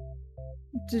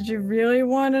did you really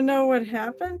want to know what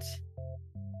happened?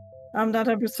 I'm not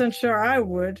 100% sure I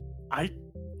would. I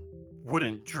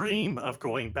wouldn't dream of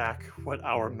going back. What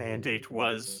our mandate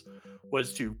was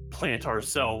to plant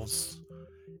ourselves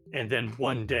and then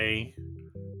one day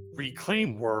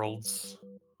reclaim worlds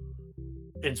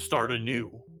and start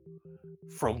anew.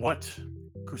 From what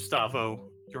Gustavo,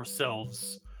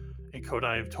 yourselves, and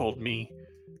Kodai have told me,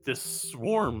 this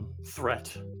swarm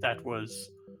threat that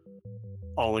was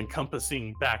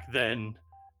all-encompassing back then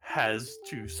has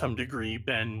to some degree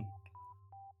been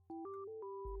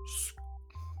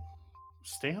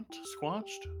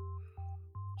squanched?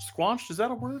 Squanched, is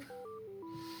that a word?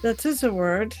 That is a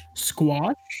word.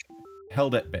 Squash?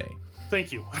 Held at bay.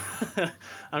 Thank you.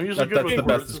 I'm usually good That's with the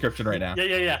words. best description right now.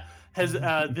 Yeah. Has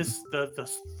the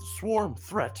swarm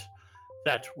threat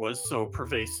that was so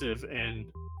pervasive and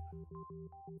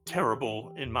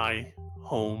terrible in my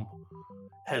home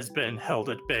has been held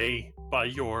at bay by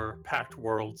your packed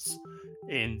worlds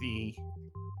in the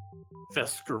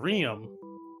Vescarium.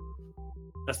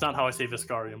 That's not how I say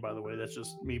Vescarium, by the way. That's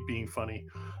just me being funny.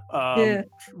 Yeah.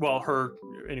 Well,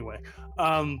 anyway.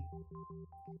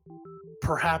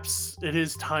 Perhaps it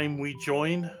is time we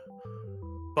join,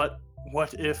 but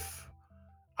what if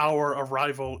our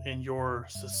arrival in your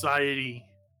society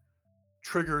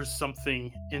triggers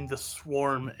something in the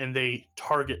swarm and they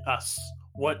target us?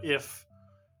 What if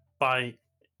by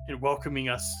welcoming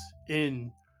us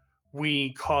in,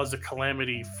 we cause a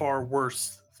calamity far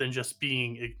worse than just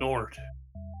being ignored?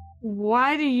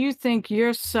 Why do you think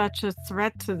you're such a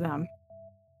threat to them?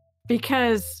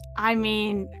 Because, I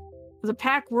mean, the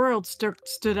Pack World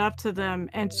stood up to them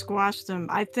and squashed them.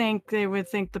 I think they would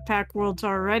think the Pack Worlds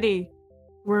already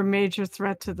were a major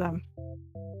threat to them.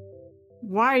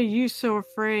 Why are you so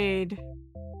afraid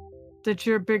that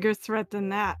you're a bigger threat than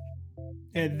that?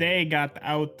 They got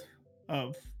out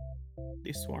of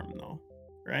the swarm, though,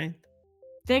 right?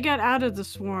 They got out of the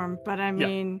swarm, but I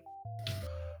mean...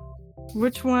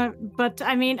 Which one? But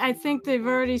I mean, I think they've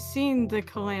already seen the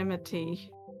calamity.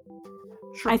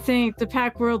 Sure. I think the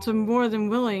Pack Worlds are more than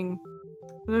willing.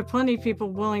 There are plenty of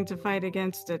people willing to fight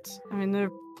against it. I mean, there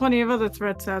are plenty of other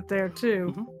threats out there,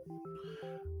 too.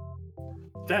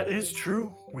 Mm-hmm. That is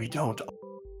true. We don't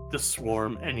the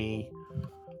swarm any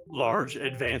large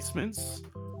advancements.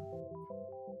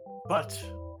 But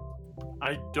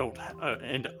I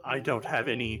don't have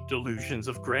any delusions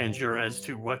of grandeur as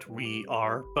to what we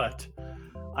are, but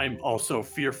I'm also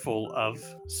fearful of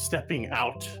stepping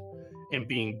out and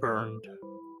being burned.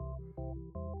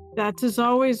 That is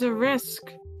always a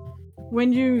risk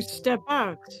when you step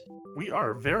out. We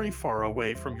are very far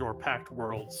away from your packed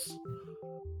worlds.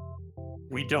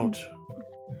 We don't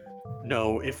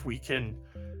know if we can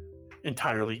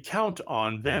entirely count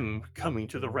on them coming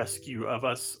to the rescue of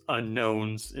us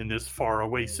unknowns in this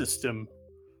faraway system.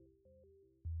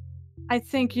 I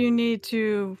think you need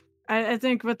to... I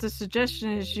think what the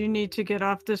suggestion is, you need to get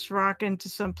off this rock into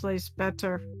someplace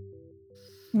better.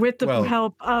 With the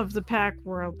help of the Pack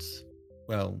Worlds.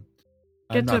 Well,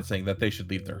 I'm not saying that they should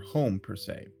leave their home, per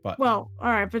se, but... Well,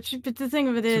 alright, but the thing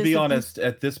of it is... To be honest,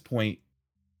 at this point,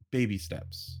 baby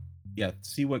steps. Yeah,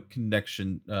 see what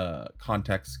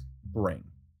context bring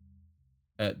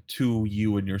to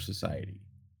you and your society,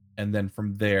 and then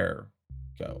from there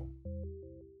go.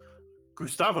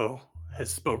 Gustavo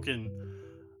has spoken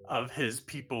of his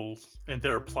people and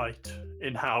their plight,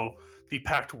 and how the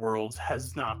Packed Worlds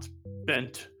has not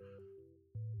bent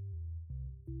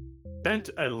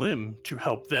a limb to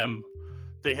help them.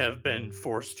 They have been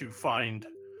forced to find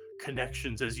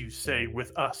connections, as you say,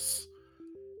 with us.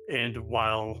 And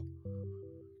while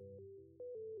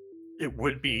it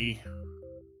would be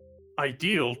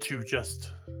ideal to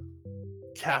just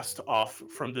cast off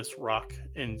from this rock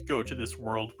and go to this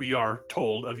world, we are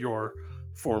told of your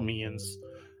Formians.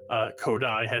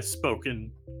 Kodai has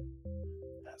spoken.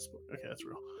 Okay, that's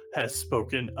real. Has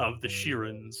spoken of the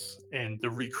Shirans and the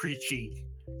Rikrichi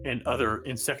and other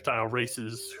insectile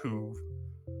races who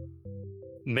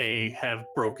may have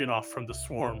broken off from the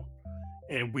swarm.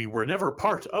 And we were never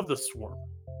part of the swarm.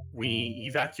 We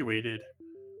evacuated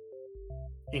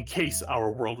in case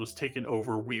our world was taken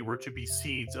over. We were to be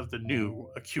seeds of the new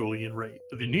Aculian race,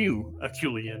 the new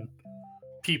Aculian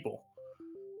people.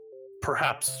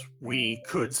 Perhaps I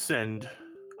could send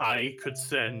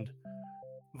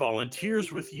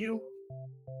volunteers with you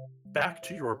back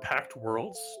to your packed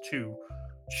worlds to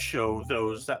show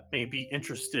those that may be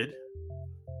interested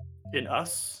in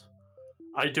us.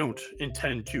 I don't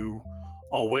intend to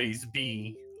always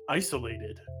be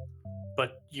isolated.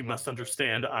 But you must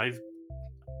understand, I've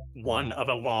one of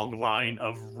a long line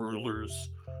of rulers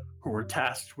who were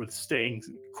tasked with staying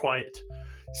quiet,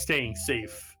 staying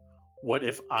safe. What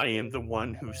if I am the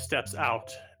one who steps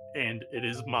out, and it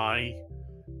is my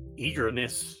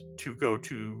eagerness to go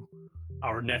to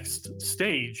our next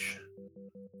stage,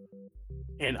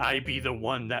 and I be the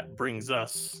one that brings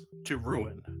us to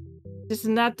ruin?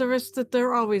 Isn't that the risk that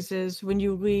there always is when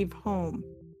you leave home?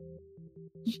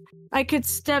 I could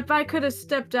have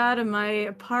stepped out of my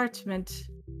apartment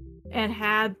and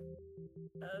had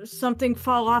something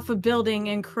fall off a building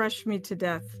and crush me to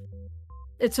death.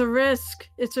 It's a risk.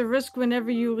 It's a risk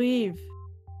whenever you leave.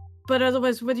 But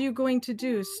otherwise, what are you going to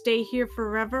do? Stay here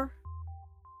forever?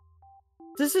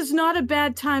 This is not a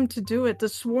bad time to do it. The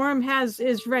swarm has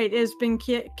been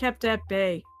kept at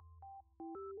bay.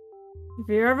 If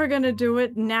you're ever going to do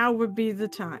it, now would be the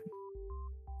time.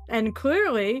 And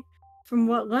clearly, from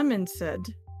what Lemon said,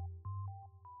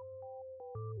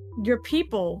 your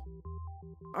people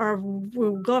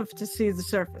will love to see the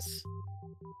surface.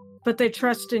 But they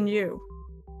trust in you.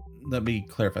 Let me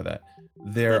clarify that.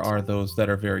 There are those that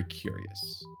are very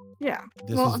curious. Yeah.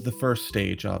 This is the first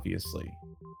stage, obviously.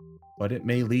 But it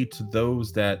may lead to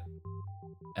those that,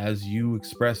 as you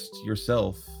expressed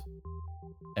yourself,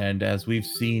 and as we've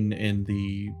seen in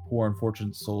the poor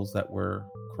unfortunate souls that were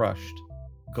crushed,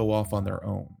 go off on their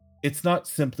own. It's not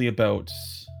simply about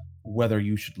whether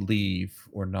you should leave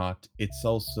or not. It's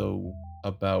also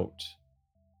about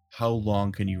how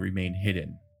long can you remain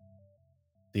hidden.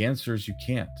 The answer is you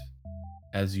can't,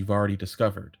 as you've already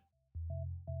discovered.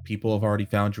 People have already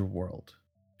found your world.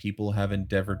 People have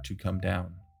endeavored to come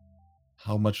down.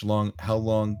 How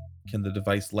long can the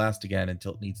device last again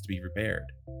until it needs to be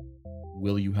repaired?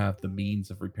 Will you have the means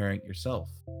of repairing it yourself?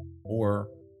 Or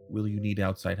will you need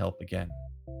outside help again?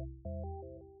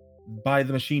 By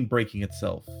the machine breaking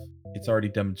itself, it's already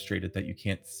demonstrated that you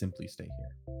can't simply stay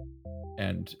here.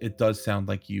 And it does sound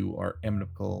like you are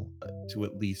amenable to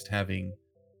at least having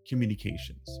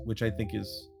communications, which I think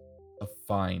is a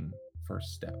fine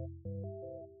first step.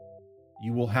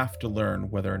 You will have to learn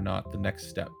whether or not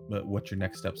what your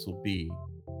next steps will be,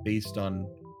 based on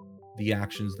the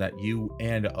actions that you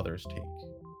and others take.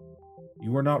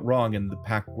 You are not wrong in the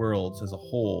pack worlds as a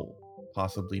whole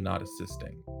possibly not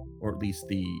assisting, or at least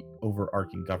the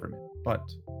overarching government, but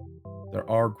there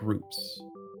are groups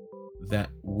that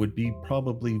would be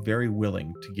probably very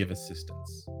willing to give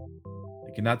assistance.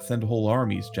 They cannot send whole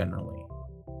armies generally,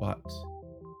 but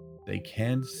they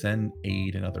can send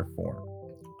aid in other form.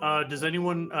 Does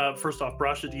anyone, first off,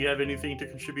 Brasha, do you have anything to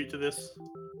contribute to this?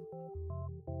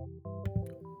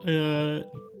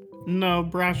 No,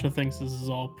 Brasha thinks this is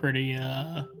all pretty,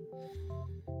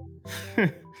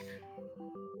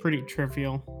 pretty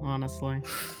trivial, honestly.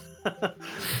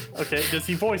 Okay, does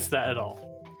he voice that at all?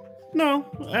 No,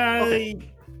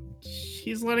 Okay.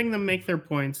 He's letting them make their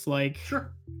points, like...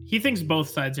 Sure. He thinks both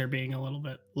sides are being a little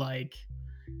bit, like,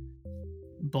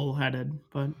 bullheaded,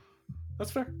 but...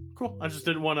 That's fair. Cool. I just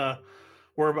didn't want to...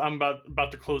 I'm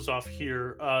about to close off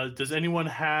here. Does anyone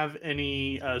have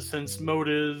any sense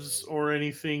motives or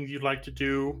anything you'd like to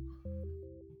do?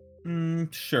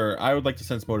 Sure. I would like to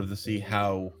sense motive to see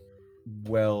how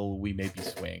well we may be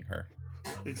swaying her.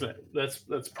 Exactly.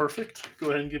 That's perfect. Go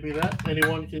ahead and give me that.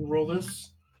 Anyone can roll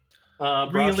this.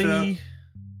 Brasha.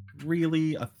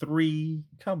 Really? A 3?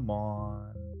 Come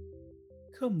on.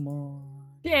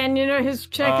 Yeah, and his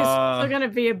check is still going to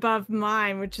be above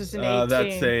mine, which is an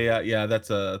 18. That's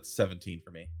a 17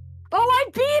 for me. Oh, I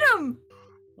beat him!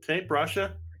 Okay,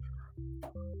 Brasha.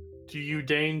 Do you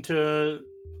deign to...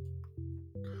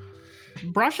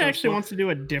 Brasha actually wants to do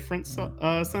a different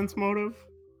sense motive.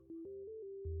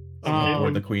 Okay, where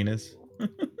the queen is?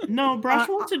 No, Brasha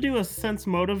wants to do a sense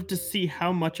motive to see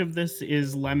how much of this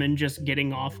is Lemon just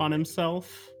getting off on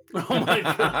himself. Oh my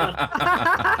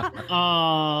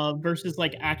god. Versus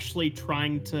like actually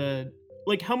trying to,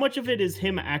 like, how much of it is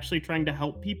him actually trying to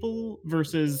help people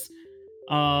versus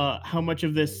how much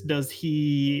of this does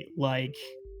he like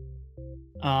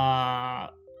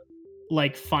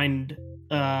find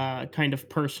kind of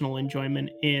personal enjoyment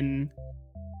in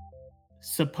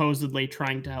supposedly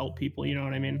trying to help people, you know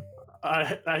what I mean?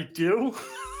 I do,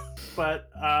 but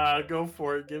go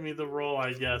for it. Give me the roll,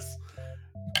 I guess.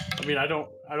 I mean, I don't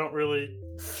really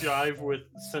jive with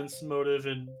sense motive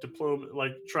and diplomacy,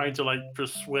 like trying to like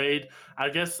persuade. I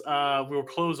guess we'll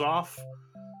close off.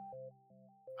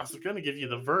 I was going to give you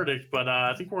the verdict, but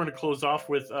I think we're going to close off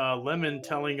with Lemon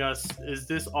telling us: is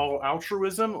this all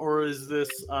altruism or is this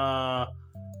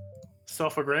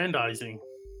self-aggrandizing?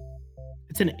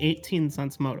 It's an 18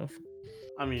 sense motive.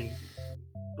 I mean,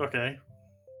 Okay.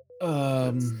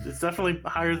 Um, It's definitely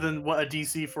higher than what a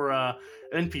DC for a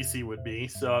NPC would be.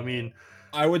 So I mean,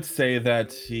 I would say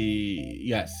that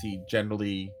he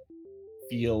generally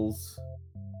feels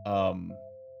a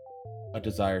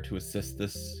desire to assist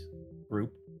this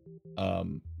group.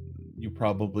 You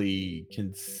probably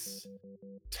can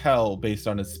tell based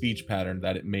on his speech pattern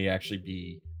that it may actually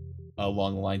be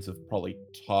along the lines of probably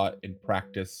taught and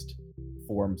practiced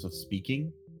forms of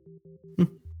speaking.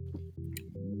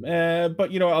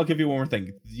 But I'll give you one more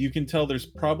thing. You can tell there's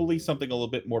probably something a little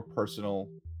bit more personal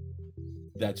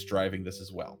that's driving this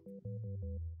as well.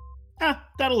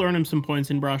 That'll earn him some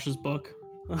points in Brash's book.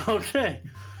 okay.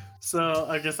 So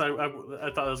I guess I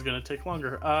thought it was gonna take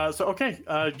longer.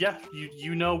 Yeah,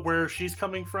 you know where she's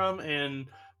coming from, and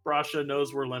Brasha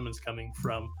knows where Lemon's coming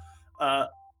from. By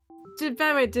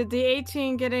the way, did the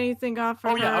 18 get anything off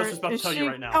of her? I was just about to tell you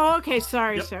right now. Oh, okay.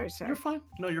 Sorry. You're fine.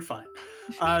 No, you're fine.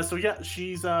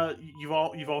 She's you've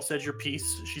all said your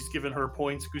piece. She's given her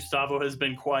points. Gustavo has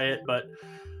been quiet, but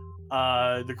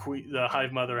the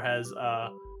Hive Mother has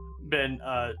been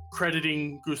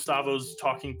crediting Gustavo's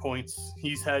talking points.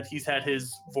 He's had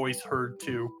his voice heard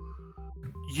too.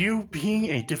 You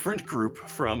being a different group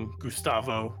from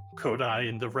Gustavo, Kodai,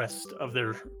 and the rest of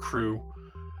their crew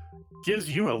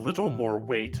gives you a little more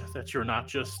weight, that you're not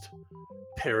just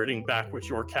parroting back what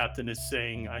your captain is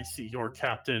saying. I see your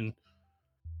captain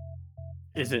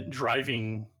isn't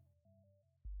driving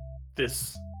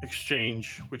this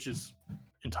exchange, which is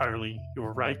entirely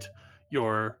your right.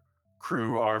 Your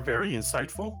crew are very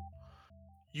insightful.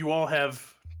 You all have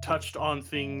touched on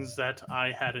things that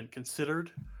I hadn't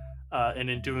considered, and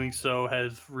in doing so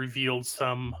has revealed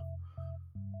some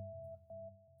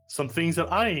things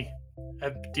that I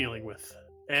am dealing with.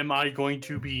 Am I going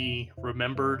to be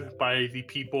remembered by the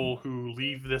people who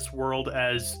leave this world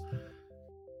as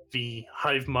the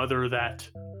Hive Mother that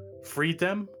freed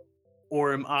them?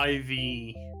 Or am I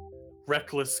the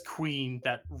reckless queen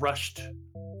that rushed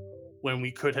when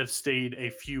we could have stayed a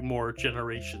few more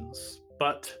generations?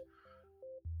 But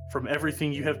from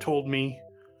everything you have told me,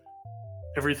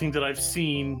 everything that I've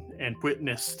seen and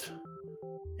witnessed,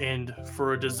 and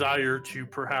for a desire to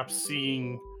perhaps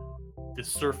seeing the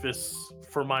surface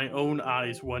for my own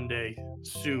eyes one day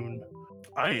soon,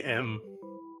 I am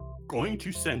going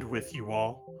to send with you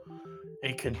all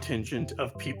a contingent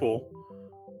of people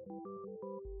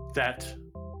that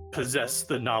possess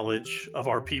the knowledge of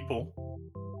our people.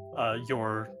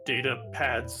 Your data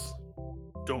pads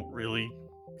don't really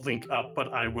link up,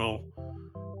 but I will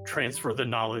transfer the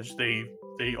knowledge.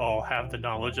 They all have the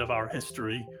knowledge of our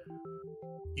history.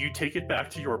 You take it back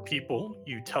to your people.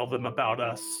 You tell them about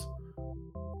us.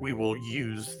 We will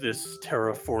use this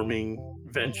terraforming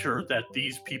venture that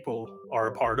these people are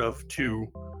a part of to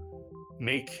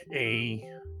make a...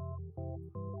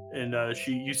 And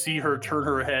you see her turn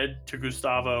her head to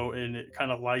Gustavo, and it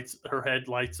kind of her head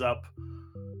lights up.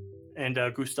 And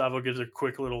Gustavo gives a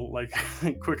quick little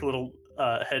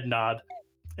head nod.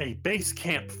 A base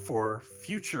camp for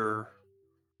future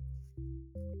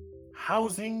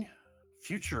housing,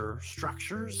 future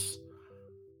structures.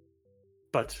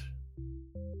 But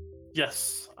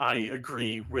yes, I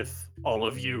agree with all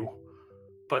of you,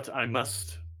 but I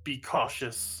must be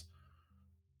cautious.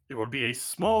 It will be a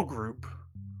small group,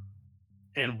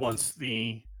 and once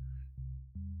the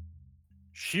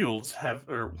shields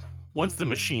once the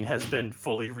machine has been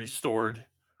fully restored,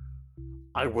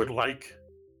 I would like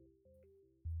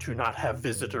to not have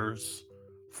visitors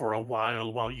for a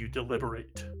while you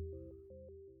deliberate.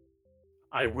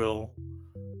 I will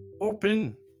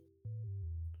open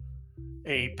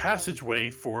a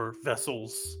passageway for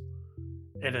vessels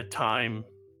at a time,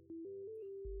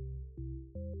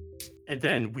 and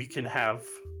then we can have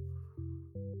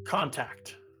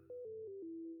contact.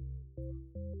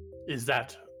 Is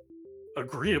that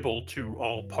agreeable to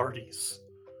all parties?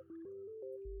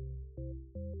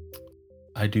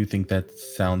 I do think that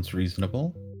sounds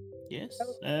reasonable. Yes.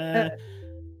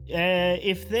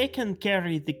 If they can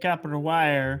carry the copper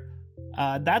wire,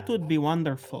 that would be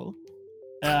wonderful.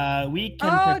 We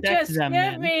can protect just them.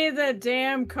 Give me the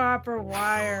damn copper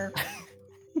wire.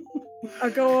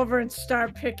 I'll go over and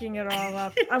start picking it all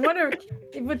up. I wonder,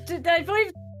 I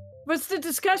believe, was the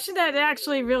discussion that it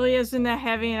actually really isn't that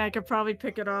heavy and I could probably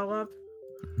pick it all up?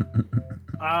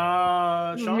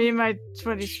 Sean? Me and my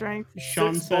 20 strength.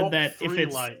 Sean said that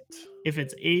light. if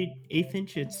it's 8th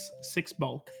inch, it's 6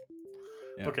 bulk.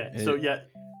 Yeah, Okay, so yeah.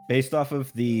 Based off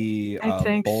of the I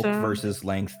think bulk so. versus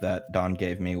length that Don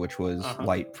gave me, which was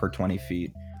light for 20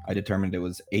 feet, I determined it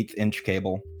was 1/8 inch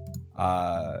cable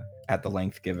at the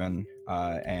length given,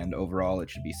 and overall it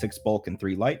should be 6 bulk and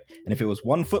 3 light. And if it was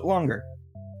 1 foot longer,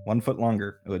 1 foot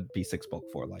longer, it would be 6 bulk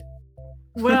 4 light.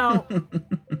 Well,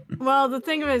 the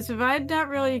thing of it is, if I'm not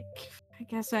really, I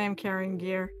guess I am carrying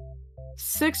gear.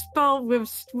 6 bulk,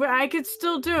 I could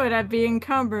still do it. I'd be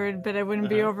encumbered, but I wouldn't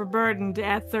be overburdened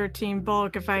at 13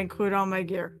 bulk if I include all my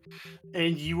gear.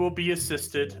 And you will be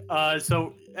assisted.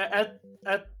 So at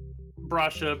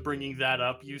Brasha bringing that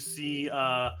up, you see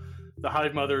the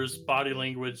Hive Mother's body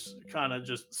language kind of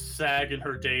just sag in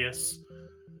her dais.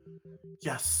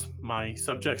 Yes, my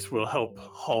subjects will help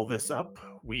haul this up.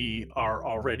 We are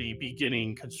already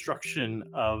beginning construction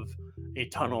of a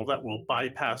tunnel that will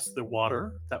bypass the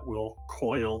water, that will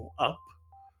coil up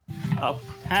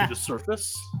to the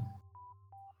surface.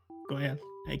 Go ahead,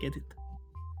 I get it.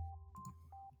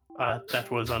 That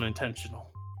was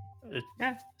unintentional.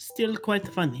 Still quite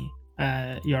funny,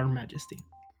 Your Majesty.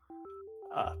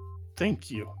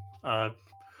 Thank you.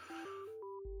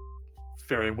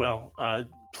 Very well.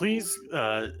 Please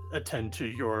attend to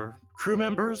your crew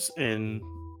members in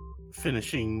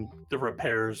finishing the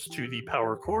repairs to the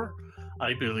power core.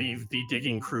 I believe the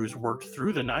digging crews worked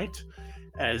through the night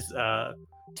as a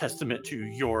testament to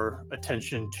your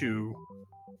attention to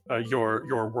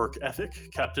your work ethic,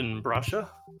 Captain Brasha.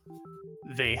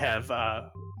 They have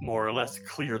more or less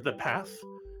cleared the path.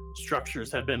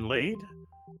 Structures have been laid.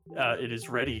 It is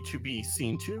ready to be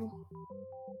seen to.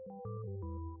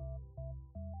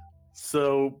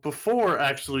 So before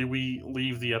actually we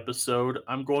leave the episode,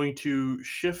 I'm going to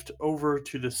shift over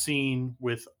to the scene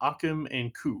with Akim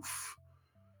and Koof.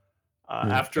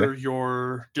 After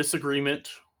your disagreement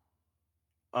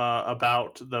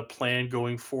about the plan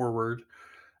going forward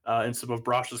and some of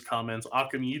Brasha's comments,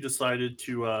 Akim, you decided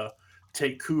to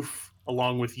take Koof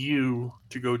along with you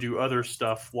to go do other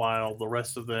stuff while the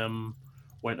rest of them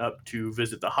went up to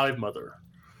visit the Hive Mother.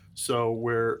 So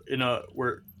we're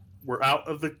out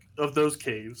of those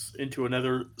caves into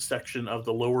another section of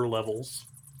the lower levels.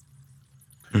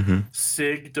 Mm-hmm.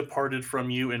 Sig departed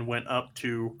from you and went up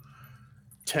to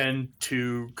tend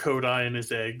to Kodai and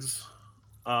his eggs.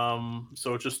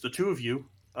 So just the two of you.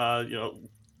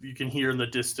 You can hear in the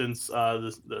distance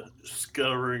the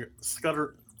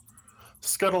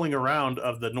scuttling around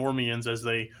of the Normians as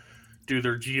they do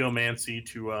their geomancy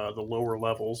to the lower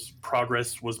levels.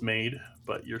 Progress was made,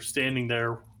 but you're standing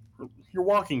there. You're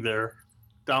walking there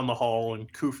down the hall,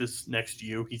 and Koof is next to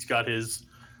you. He's got his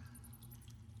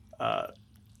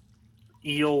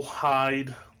eel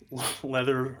hide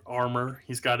leather armor.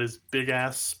 He's got his big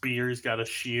ass spear. He's got a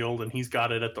shield, and he's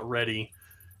got it at the ready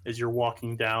as you're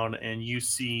walking down, and you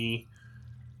see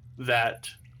that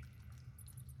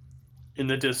in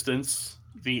the distance,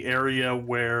 the area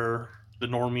where the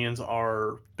Normians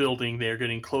are building, they're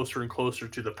getting closer and closer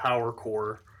to the power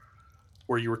core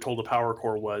where you were told the power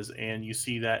core was, and you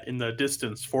see that in the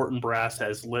distance, Fortinbras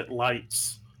has lit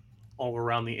lights all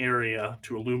around the area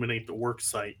to illuminate the work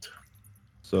site.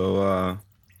 So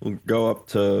we'll go up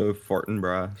to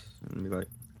Fortinbras and be like,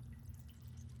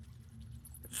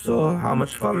 so how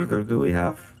much farther do we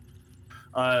have?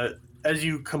 As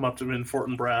you come up to him in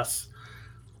Fortinbras,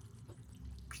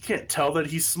 you can't tell that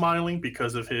he's smiling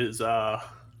because of his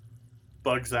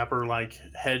bug zapper like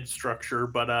head structure,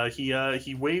 but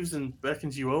he waves and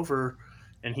beckons you over,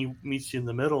 and he meets you in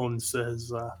the middle and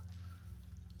says,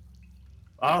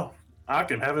 "Oh,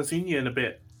 Akim, haven't seen you in a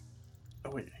bit." Oh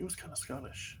wait, he was kind of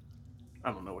Scottish.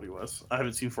 I don't know what he was. I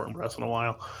haven't seen Fortinbras in a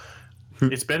while.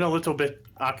 It's been a little bit,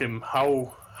 Akim.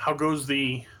 How goes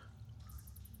the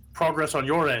progress on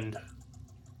your end?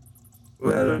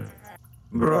 Well,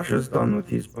 Brush is done with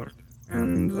his part,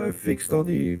 and I fixed all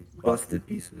the busted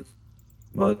pieces.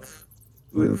 But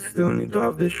we'll still need to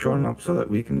have this shorn up so that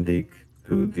we can dig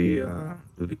to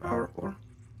the power core.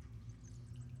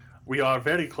 We are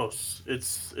very close.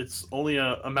 It's only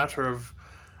a matter of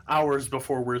hours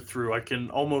before we're through. I can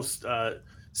almost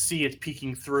see it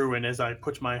peeking through, and as I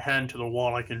put my hand to the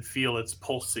wall, I can feel it's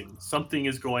pulsing. Something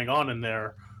is going on in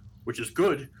there, which is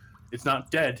good. It's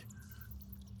not dead,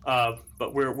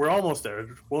 but we're almost there. It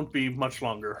won't be much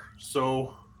longer.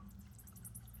 So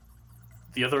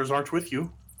the others aren't with you?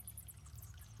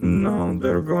 No,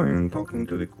 they're going and talking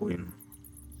to the queen.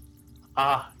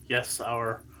 Ah, yes,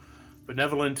 our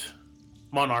benevolent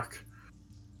monarch.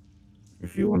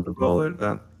 If you want to call it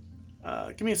that.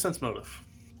 Give me a sense motive.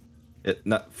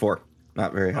 Not 4,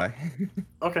 not very high.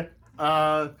 Okay.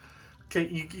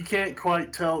 You can't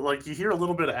quite tell. Like, you hear a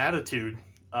little bit of attitude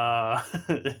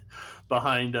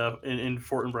behind in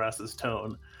Fortinbras's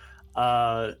tone.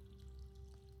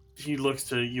 He looks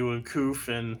to you and Koof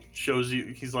and shows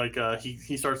you. He's like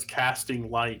he starts casting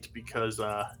light because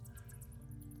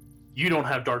you don't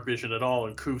have dark vision at all,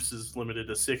 and Koofs is limited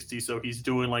to 60, so he's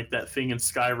doing like that thing in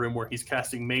Skyrim where he's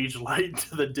casting mage light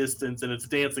to the distance, and it's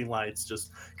dancing lights,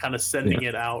 just kind of sending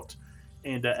it out.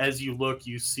 And as you look,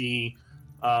 you see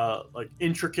like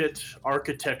intricate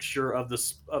architecture of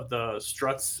the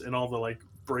struts and all the like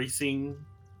bracing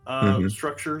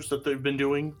structures that they've been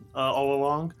doing all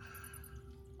along.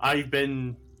 I've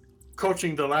been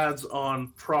coaching the lads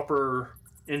on proper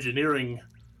engineering.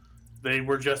 They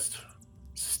were just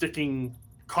sticking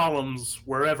columns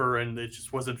wherever, and it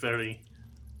just wasn't very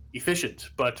efficient.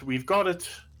 But we've got it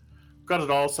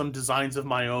all. Some designs of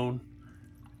my own.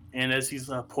 And as he's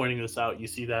pointing this out, you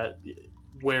see that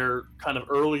where kind of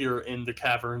earlier in the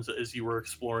caverns, as you were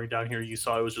exploring down here, you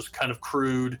saw it was just kind of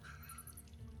crude,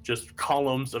 just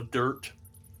columns of dirt.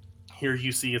 Here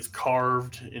you see it's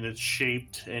carved and it's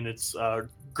shaped and it's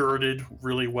girded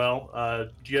really well.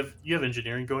 Do you have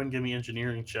engineering going? Give me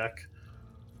engineering check.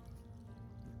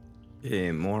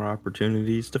 Yeah, more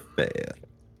opportunities to fail.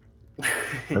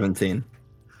 17.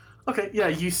 Okay, yeah,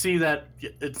 you see that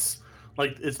it's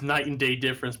night and day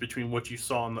difference between what you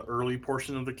saw in the early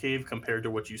portion of the cave compared to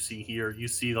what you see here. You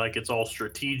see like it's all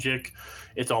strategic,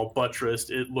 it's all buttressed,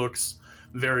 it looks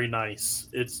very nice.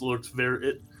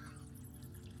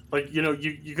 Like, you know,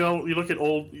 you look at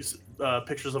old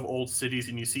pictures of old cities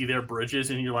and you see their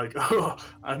bridges and you're like, oh,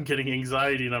 I'm getting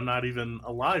anxiety and I'm not even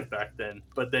alive back then.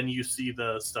 But then you see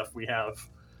the stuff we have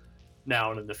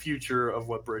now and in the future of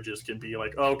what bridges can be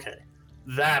like, okay,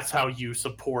 that's how you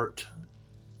support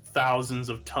thousands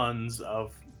of tons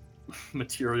of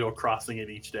material crossing it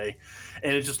each day.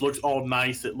 And it just looks all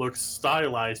nice. It looks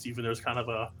stylized. Even there's kind of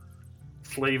a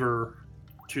flavor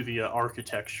to the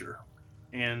architecture.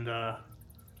 And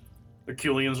the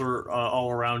Kulians are all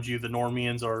around you. The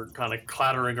Normians are kind of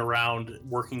clattering around,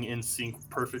 working in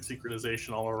perfect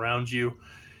synchronization all around you.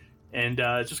 And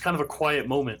it's just kind of a quiet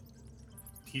moment.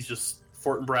 He's just,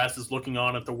 Fortinbras is looking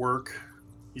on at the work.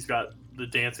 He's got the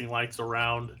dancing lights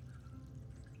around.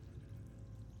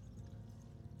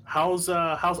 How's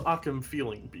Occam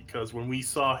feeling? Because when we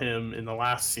saw him in the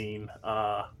last scene,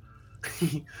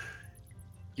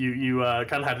 you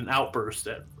kind of had an outburst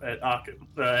at Occam,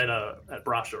 at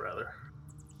Brasha rather.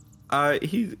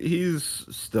 He's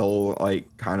still like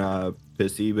kind of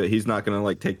pissy, but he's not gonna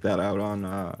like take that out on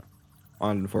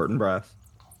Fortinbras.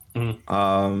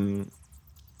 Mm-hmm.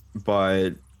 But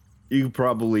you can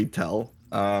probably tell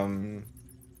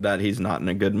that he's not in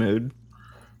a good mood.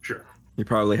 Sure. He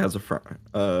probably has a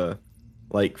furrowed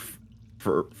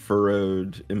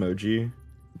emoji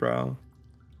brow.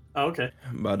 Oh, okay.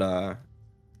 But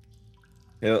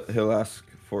he'll ask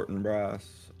Fortinbras,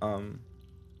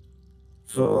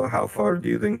 So how far do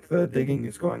you think the digging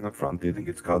is going up front? Do you think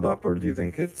it's caught up, or do you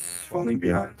think it's falling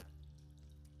behind?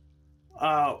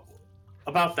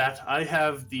 About that, I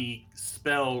have the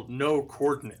spell No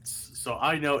Coordinates, so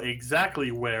I know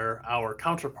exactly where our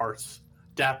counterparts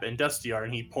Dap and Dusty are,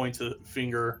 and he points a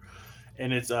finger,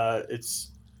 and it's I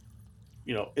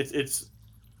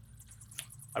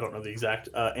don't know the exact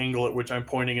angle at which I'm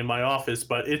pointing in my office,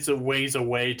 but it's a ways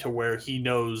away to where he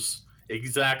knows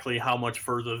exactly how much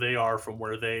further they are from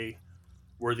where the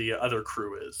other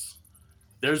crew is.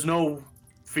 There's no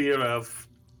fear of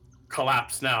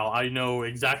collapse now. I know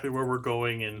exactly where we're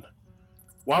going, and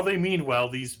while they mean well,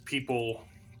 these people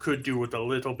could do with a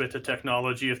little bit of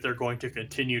technology if they're going to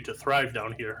continue to thrive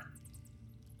down here.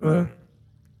 Well,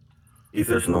 if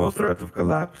there's no threat of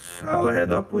collapse, I'll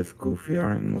head up with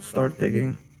Kufir and we'll start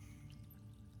digging.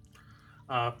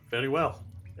 Very well.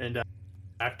 And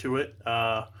back to it.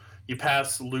 You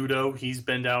pass Ludo. He's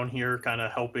been down here kind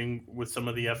of helping with some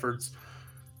of the efforts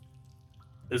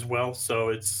as well. So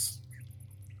it's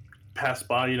passed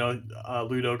by,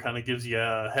 Ludo kind of gives you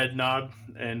a head nod,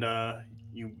 and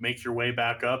you make your way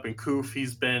back up. And Koof,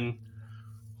 he's been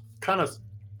kind of,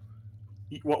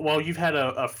 while you've had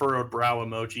a furrowed brow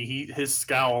emoji, his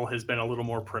scowl has been a little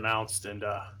more pronounced, and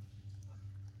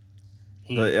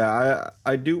but yeah,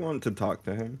 I do want to talk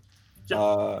to him.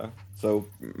 Yeah. So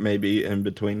maybe in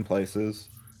between places.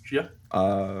 Yeah.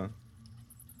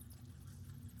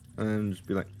 And just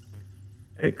be like,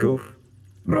 Hey, Koof.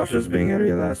 Brasha's being a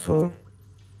real asshole.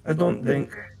 I don't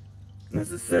think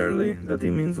necessarily that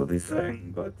he means what he's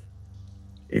saying, but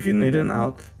if you need an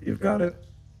out, you've got it.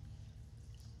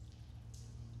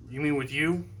 You mean with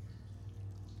you?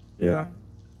 Yeah.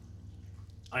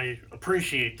 I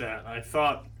appreciate that. I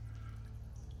thought,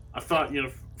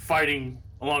 fighting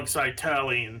alongside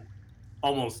Tally and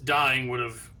almost dying would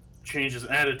have changed his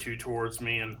attitude towards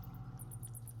me, and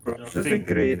Brasha's a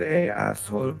grade A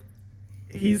asshole.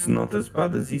 He's not as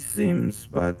bad as he seems,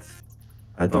 but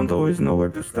I don't always know where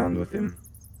to stand with him.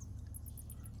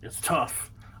 it's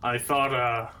tough. I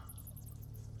thought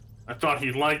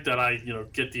he'd like that I,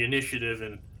 get the initiative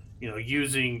and,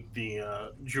 using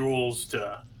the jewels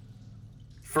to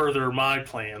further my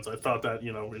plans. I thought that,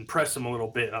 impress him a little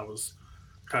bit. I was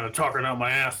kind of talking out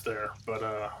my ass there, but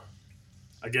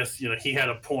I guess, he had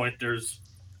a point. There's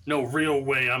no real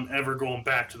way I'm ever going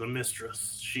back to the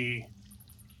mistress. She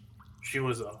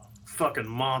was a fucking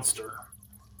monster.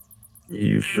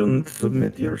 You shouldn't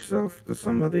submit yourself to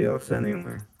somebody else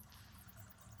anyway.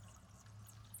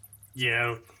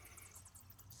 Yeah.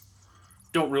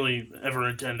 Don't really ever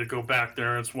intend to go back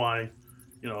there. That's why,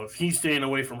 if he's staying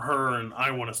away from her and I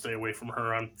want to stay away from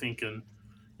her, I'm thinking,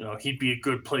 he'd be a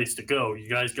good place to go. You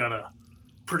guys got a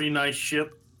pretty nice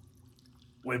ship,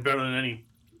 way better than any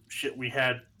shit we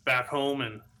had back home,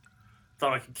 and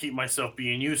thought I could keep myself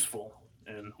being useful.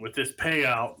 And with this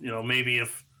payout, maybe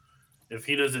if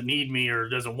he doesn't need me or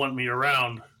doesn't want me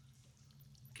around, I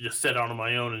could just set out on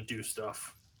my own and do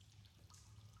stuff.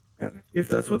 And if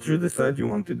that's what you decide you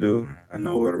want to do, I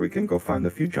know where we can go find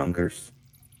a few junkers.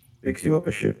 Fix you up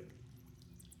a ship.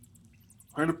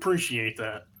 I'd appreciate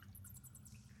that.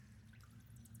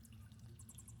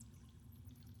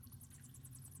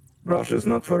 Rosh is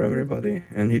not for everybody,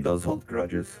 and he does hold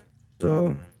grudges.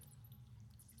 So,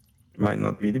 might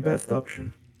not be the best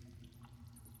option.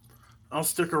 I'll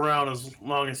stick around as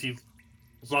long as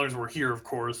we're here, of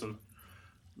course, and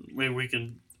maybe we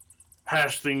can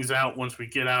hash things out once we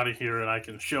get out of here, and I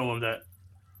can show him that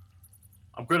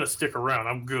I'm gonna stick around.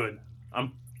 I'm good.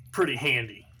 I'm pretty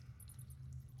handy.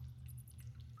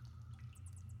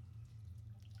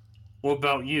 What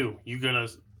about you? You gonna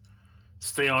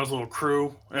stay on his little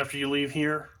crew after you leave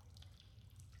here?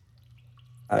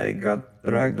 I got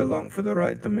dragged along for the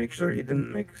ride to make sure he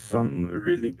didn't make some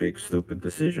really big stupid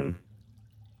decision.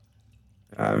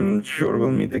 I'm sure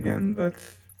we'll meet again, but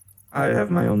I have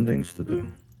my own things to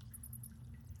do.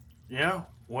 Yeah?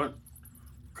 What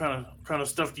kind of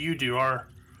stuff do you do? Our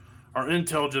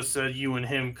intel just said you and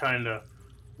him kind of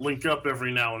link up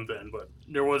every now and then, but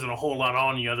there wasn't a whole lot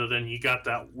on you other than you got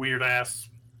that weird ass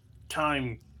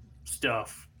time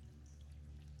stuff.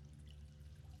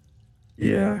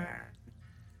 Yeah.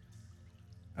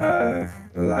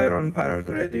 Lyron Pirate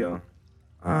Radio.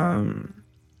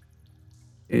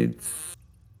 It's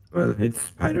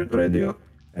pirate radio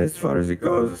as far as it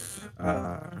goes,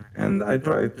 and I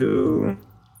try to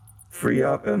free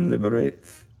up and liberate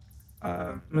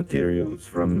materials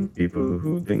from people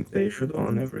who think they should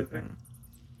own everything,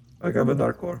 like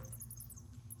Abadar Core.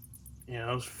 Yeah,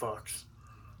 those fucks.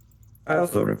 I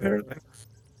also repair things.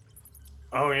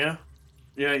 Oh yeah,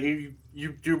 yeah. You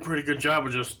do a pretty good job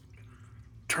of just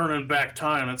turning back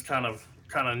time. That's kind of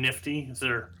nifty. Is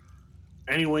there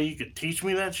any way you could teach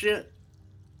me that shit?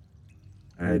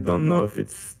 I don't know if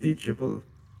it's teachable.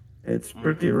 It's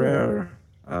pretty rare.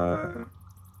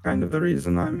 Kind of the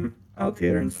reason I'm out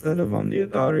here instead of on the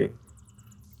Atari.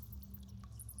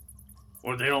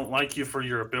 Or they don't like you for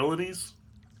your abilities?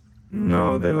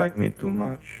 No, they like me too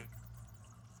much.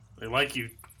 They like you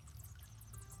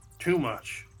too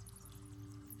much.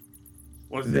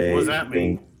 What does that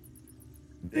mean?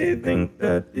 They think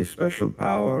that the special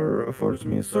power affords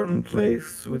me a certain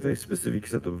place with a specific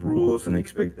set of rules and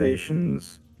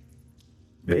expectations.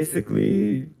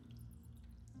 Basically,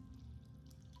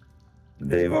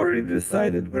 they've already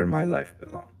decided where my life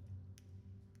belongs.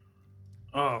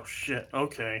 Oh shit.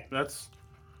 Okay, that's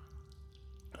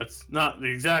not the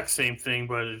exact same thing,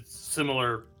 but it's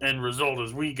similar end result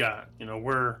as we got.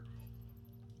 We're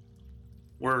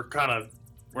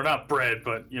not bred,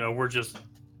 but we're just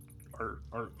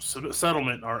our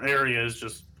settlement, our area is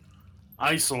just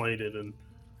isolated, and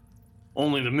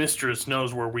only the mistress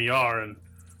knows where we are, and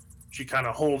she kind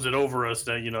of holds it over us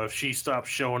that if she stops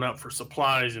showing up for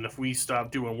supplies and if we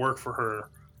stop doing work for her,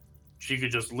 she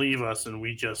could just leave us and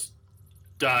we just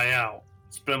die out.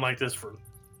 It's been like this for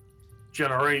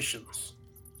generations.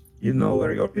 You know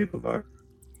where your people are?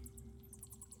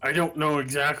 I don't know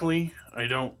exactly. I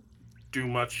don't do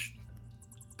much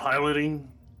piloting.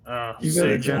 You got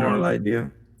a general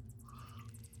idea?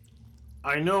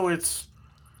 I know it's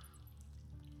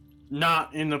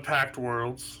not in the Pact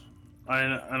Worlds,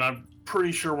 and I'm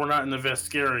pretty sure we're not in the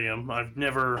Veskarium. I've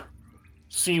never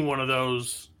seen one of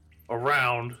those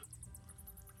around.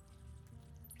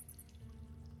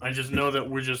 I just know that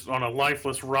we're just on a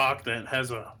lifeless rock that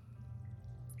has a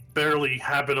barely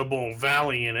habitable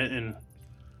valley in it, and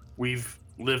we've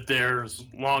lived there as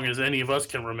long as any of us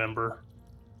can remember.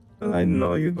 Well, I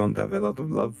know you don't have a lot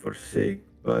of love for Sig,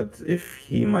 but if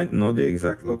he might know the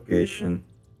exact location,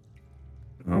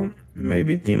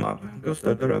 maybe team up, go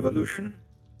start a revolution.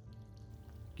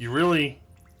 You really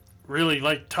really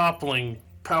like toppling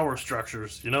power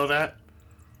structures. You know that?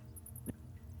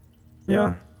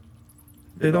 Yeah.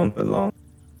 They don't belong.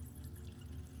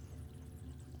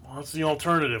 What's the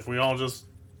alternative? We all just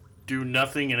do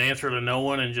nothing and answer to no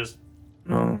one and just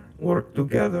No, work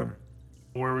together.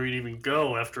 where we'd even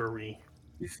go after we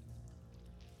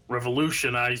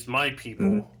revolutionized my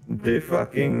people. They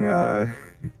fucking,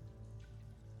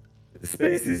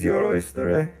 space is your oyster,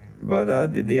 eh? But,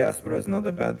 the diaspora is not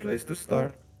a bad place to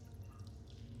start.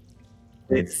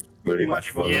 It's pretty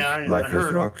much full Yeah, of I lifeless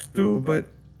heard. rocks too, but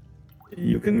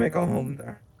you can make a home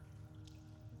there.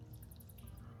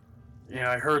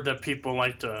 Yeah, I heard that people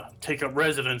like to take up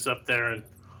residence up there and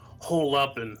hole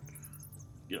up, and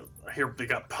I hear they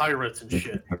got pirates and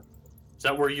shit. Is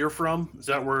that where you're from? Is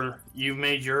that where you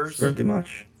made yours? Pretty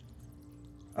much.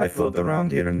 I float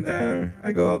around here and there.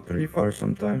 I go out pretty far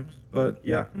sometimes, but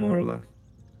yeah, more or less.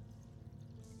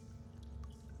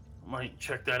 Might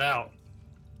check that out.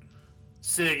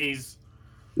 Siggy's.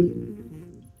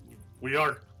 We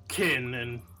are kin,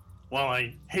 and while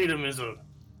I hate him as a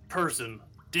person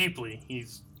deeply,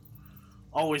 he's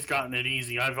always gotten it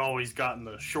easy. I've always gotten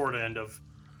the short end of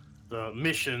the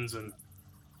missions, and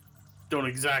don't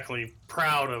exactly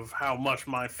proud of how much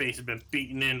my face has been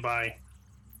beaten in by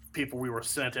people we were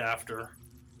sent after.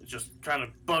 It just kind of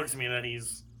bugs me that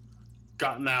he's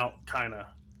gotten out kind of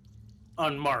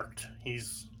unmarked.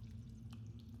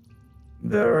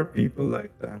 There are people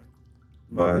like that,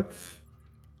 but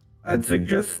I'd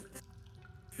suggest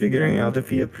figuring out if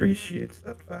he appreciates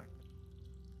that fact.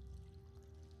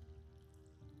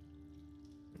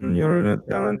 You're a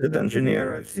talented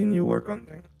engineer. I've seen you work on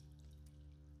things.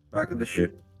 Back of the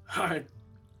ship. I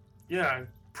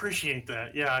appreciate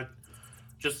that. Yeah,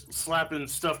 just slapping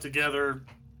stuff together.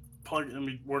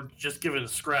 We're just given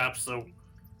scraps, so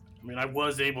I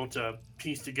was able to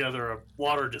piece together a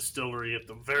water distillery at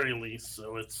the very least.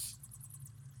 So it's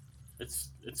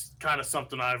kind of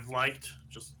something I've liked,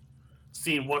 just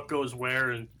seeing what goes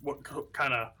where and what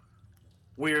kind of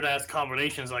weird ass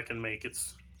combinations I can make.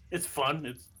 It's fun.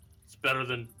 It's better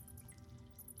than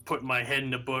putting my head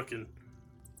in a book and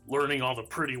learning all the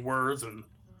pretty words and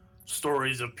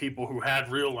stories of people who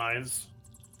had real lives.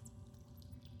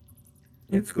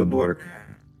 It's good work.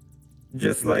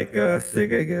 Just like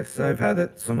Sig, I guess. I've had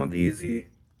it somewhat easy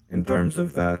in terms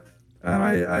of that. And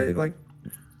I like...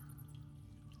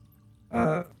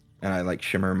 And I like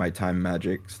shimmer my time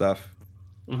magic stuff.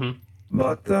 Mm-hmm.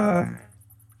 But,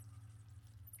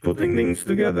 putting things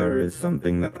together is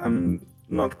something that I'm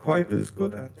not quite as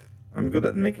good at. I'm good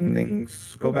at making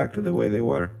things go back to the way they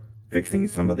were, fixing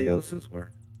somebody else's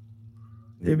work.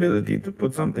 The ability to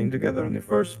put something together in the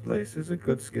first place is a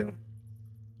good skill.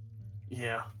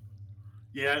 Yeah,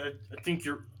 I think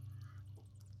you're.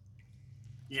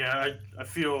 Yeah, I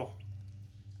feel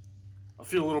a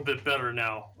little bit better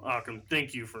now, Occam.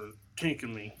 Thank you for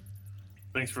taking me.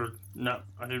 Thanks for not.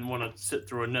 I didn't want to sit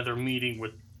through another meeting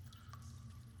with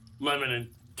Lemon and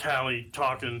Tally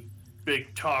talking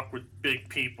big talk with big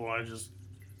people. I just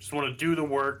want to do the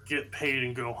work, get paid,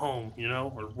 and go home.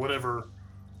 Or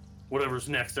whatever's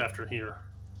next after here.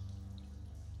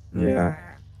 Yeah,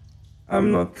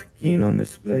 I'm not keen on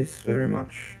this place very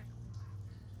much.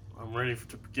 I'm ready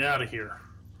to get out of here.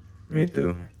 Me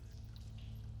too.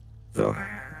 So,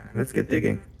 let's get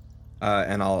digging.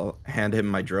 And I'll hand him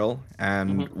my drill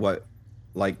and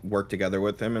Mhm. work together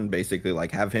with him and basically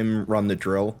have him run the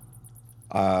drill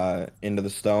into the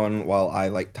stone while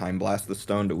I time blast the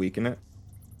stone to weaken it.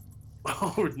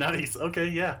 Oh, nice. Okay,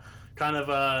 yeah. Kind of,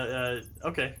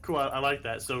 okay, cool. I like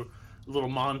that. So, a little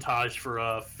montage for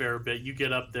a fair bit. You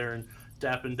get up there, and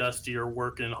Dap and Dusty are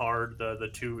working hard. The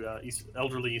two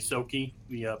elderly Isoki,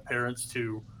 the parents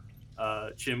to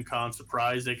Jim Khan's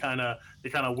surprise, they kind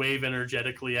of wave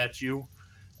energetically at you.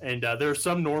 And there are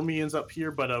some Normians up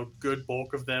here, but a good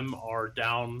bulk of them are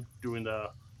down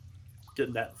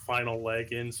getting that final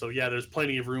leg in. So yeah, there's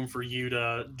plenty of room for you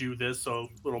to do this. So a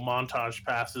little montage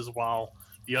passes while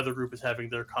the other group is having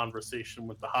their conversation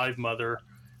with the Hive Mother.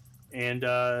 And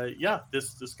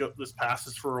this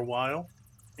passes for a while.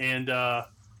 And I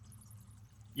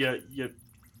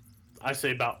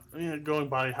say about going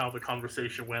by how the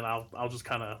conversation went, I'll just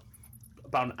kind of,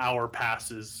 about an hour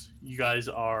passes. You guys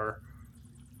are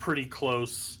pretty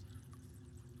close.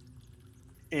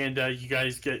 And you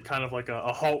guys get kind of like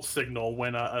a halt signal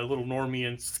when a little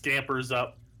Normian scampers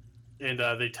up, and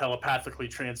they telepathically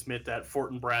transmit that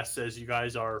Fortinbras says you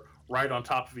guys are right on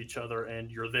top of each other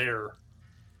and you're there.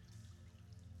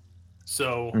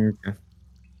 So Okay.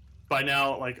 by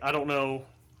now, I don't know,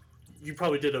 you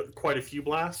probably did quite a few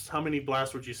blasts. How many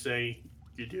blasts would you say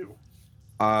you do?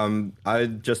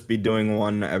 I'd just be doing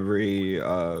one every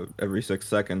 6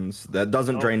 seconds. That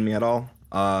doesn't drain me at all.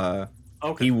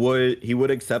 Okay. He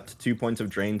would accept 2 points of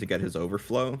drain to get his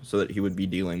overflow, so that he would be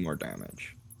dealing more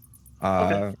damage.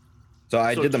 Okay. So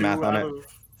I did the two math on out it.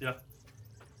 of-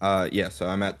 yeah. Yeah, so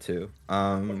I'm at 2.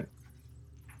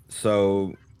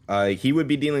 So he would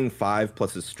be dealing 5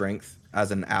 plus his strength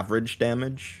as an average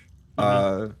damage.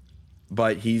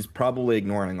 But he's probably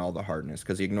ignoring all the hardness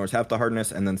because he ignores half the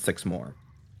hardness and then 6 more.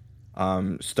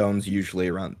 Stone's usually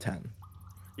around 10.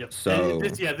 Yep. So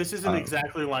this isn't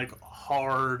exactly like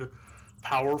hard,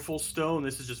 powerful stone.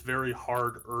 This is just very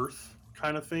hard earth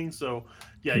kind of thing. So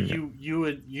yeah,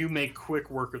 you make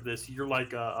quick work of this. You're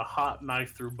like a hot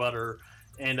knife through butter,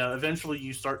 and eventually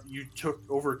you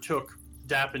overtook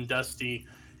Dap and Dusty,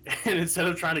 and instead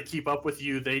of trying to keep up with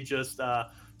you, they just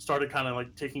started kind of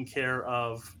like taking care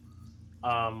of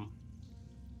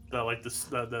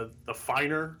the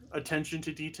finer attention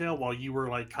to detail while you were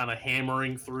like kind of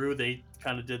hammering through. They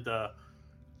kind of did the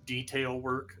detail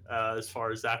work as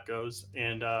far as that goes.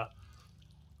 And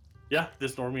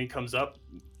this Norman comes up,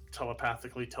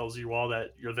 telepathically tells you all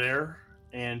that you're there,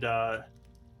 and to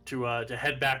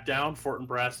head back down.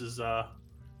 Fortinbras is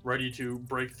ready to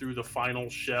break through the final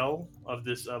shell of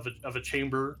a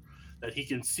chamber that he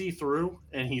can see through,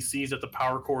 and he sees that the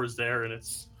power core is there and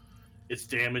it's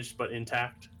damaged but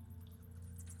intact.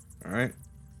 All right.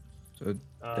 So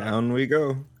down we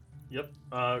go. Yep.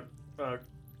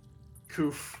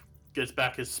 Koof gets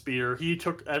back his spear. He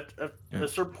took at a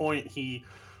certain point he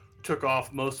took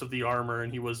off most of the armor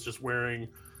and he was just wearing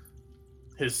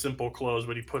his simple clothes,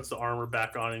 but he puts the armor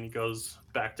back on and he goes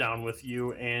back down with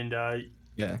you. And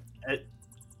Yeah.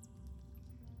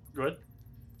 Good.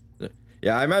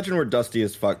 Yeah, I imagine we're dusty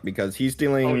as fuck because he's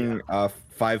dealing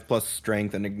 5 plus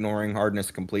strength and ignoring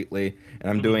hardness completely, and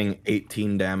I'm doing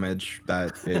 18 damage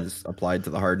that is applied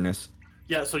to the hardness.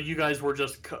 Yeah, so you guys were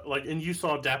just and you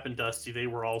saw Dap and Dusty. They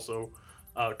were also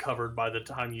covered by the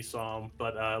time you saw them,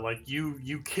 but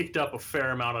you kicked up a fair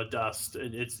amount of dust,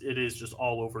 and it is just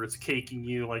all over. It's caking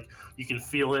you. Like you can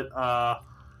feel it.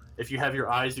 If you have your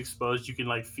eyes exposed, you can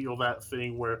like feel that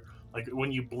thing where like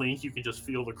when you blink, you can just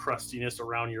feel the crustiness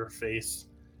around your face.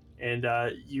 And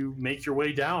you make your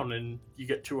way down, and you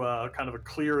get to a kind of a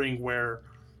clearing where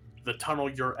the tunnel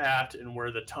you're at and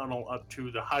where the tunnel up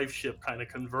to the hive ship kind of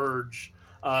converge.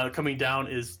 Coming down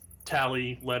is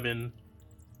Tally, Lemon,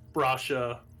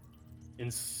 Brasha,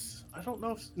 and I don't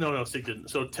know if no, Sig didn't.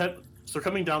 So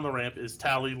coming down the ramp is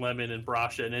Tally, Lemon, and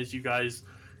Brasha, and as you guys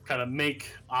kind of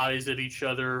make eyes at each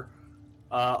other,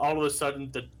 all of a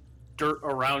sudden the dirt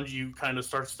around you kind of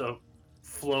starts to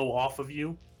flow off of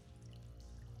you.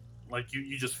 Like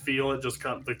you just feel it, just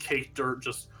kind of the caked dirt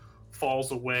just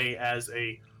falls away as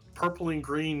a purple and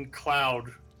green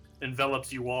cloud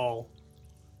envelops you all,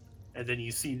 and then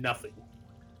you see nothing.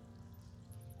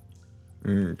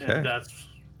 Okay.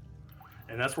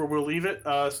 And that's where we'll leave it.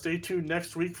 Stay tuned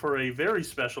next week for a very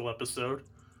special episode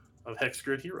of Hex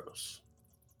Grid Heroes.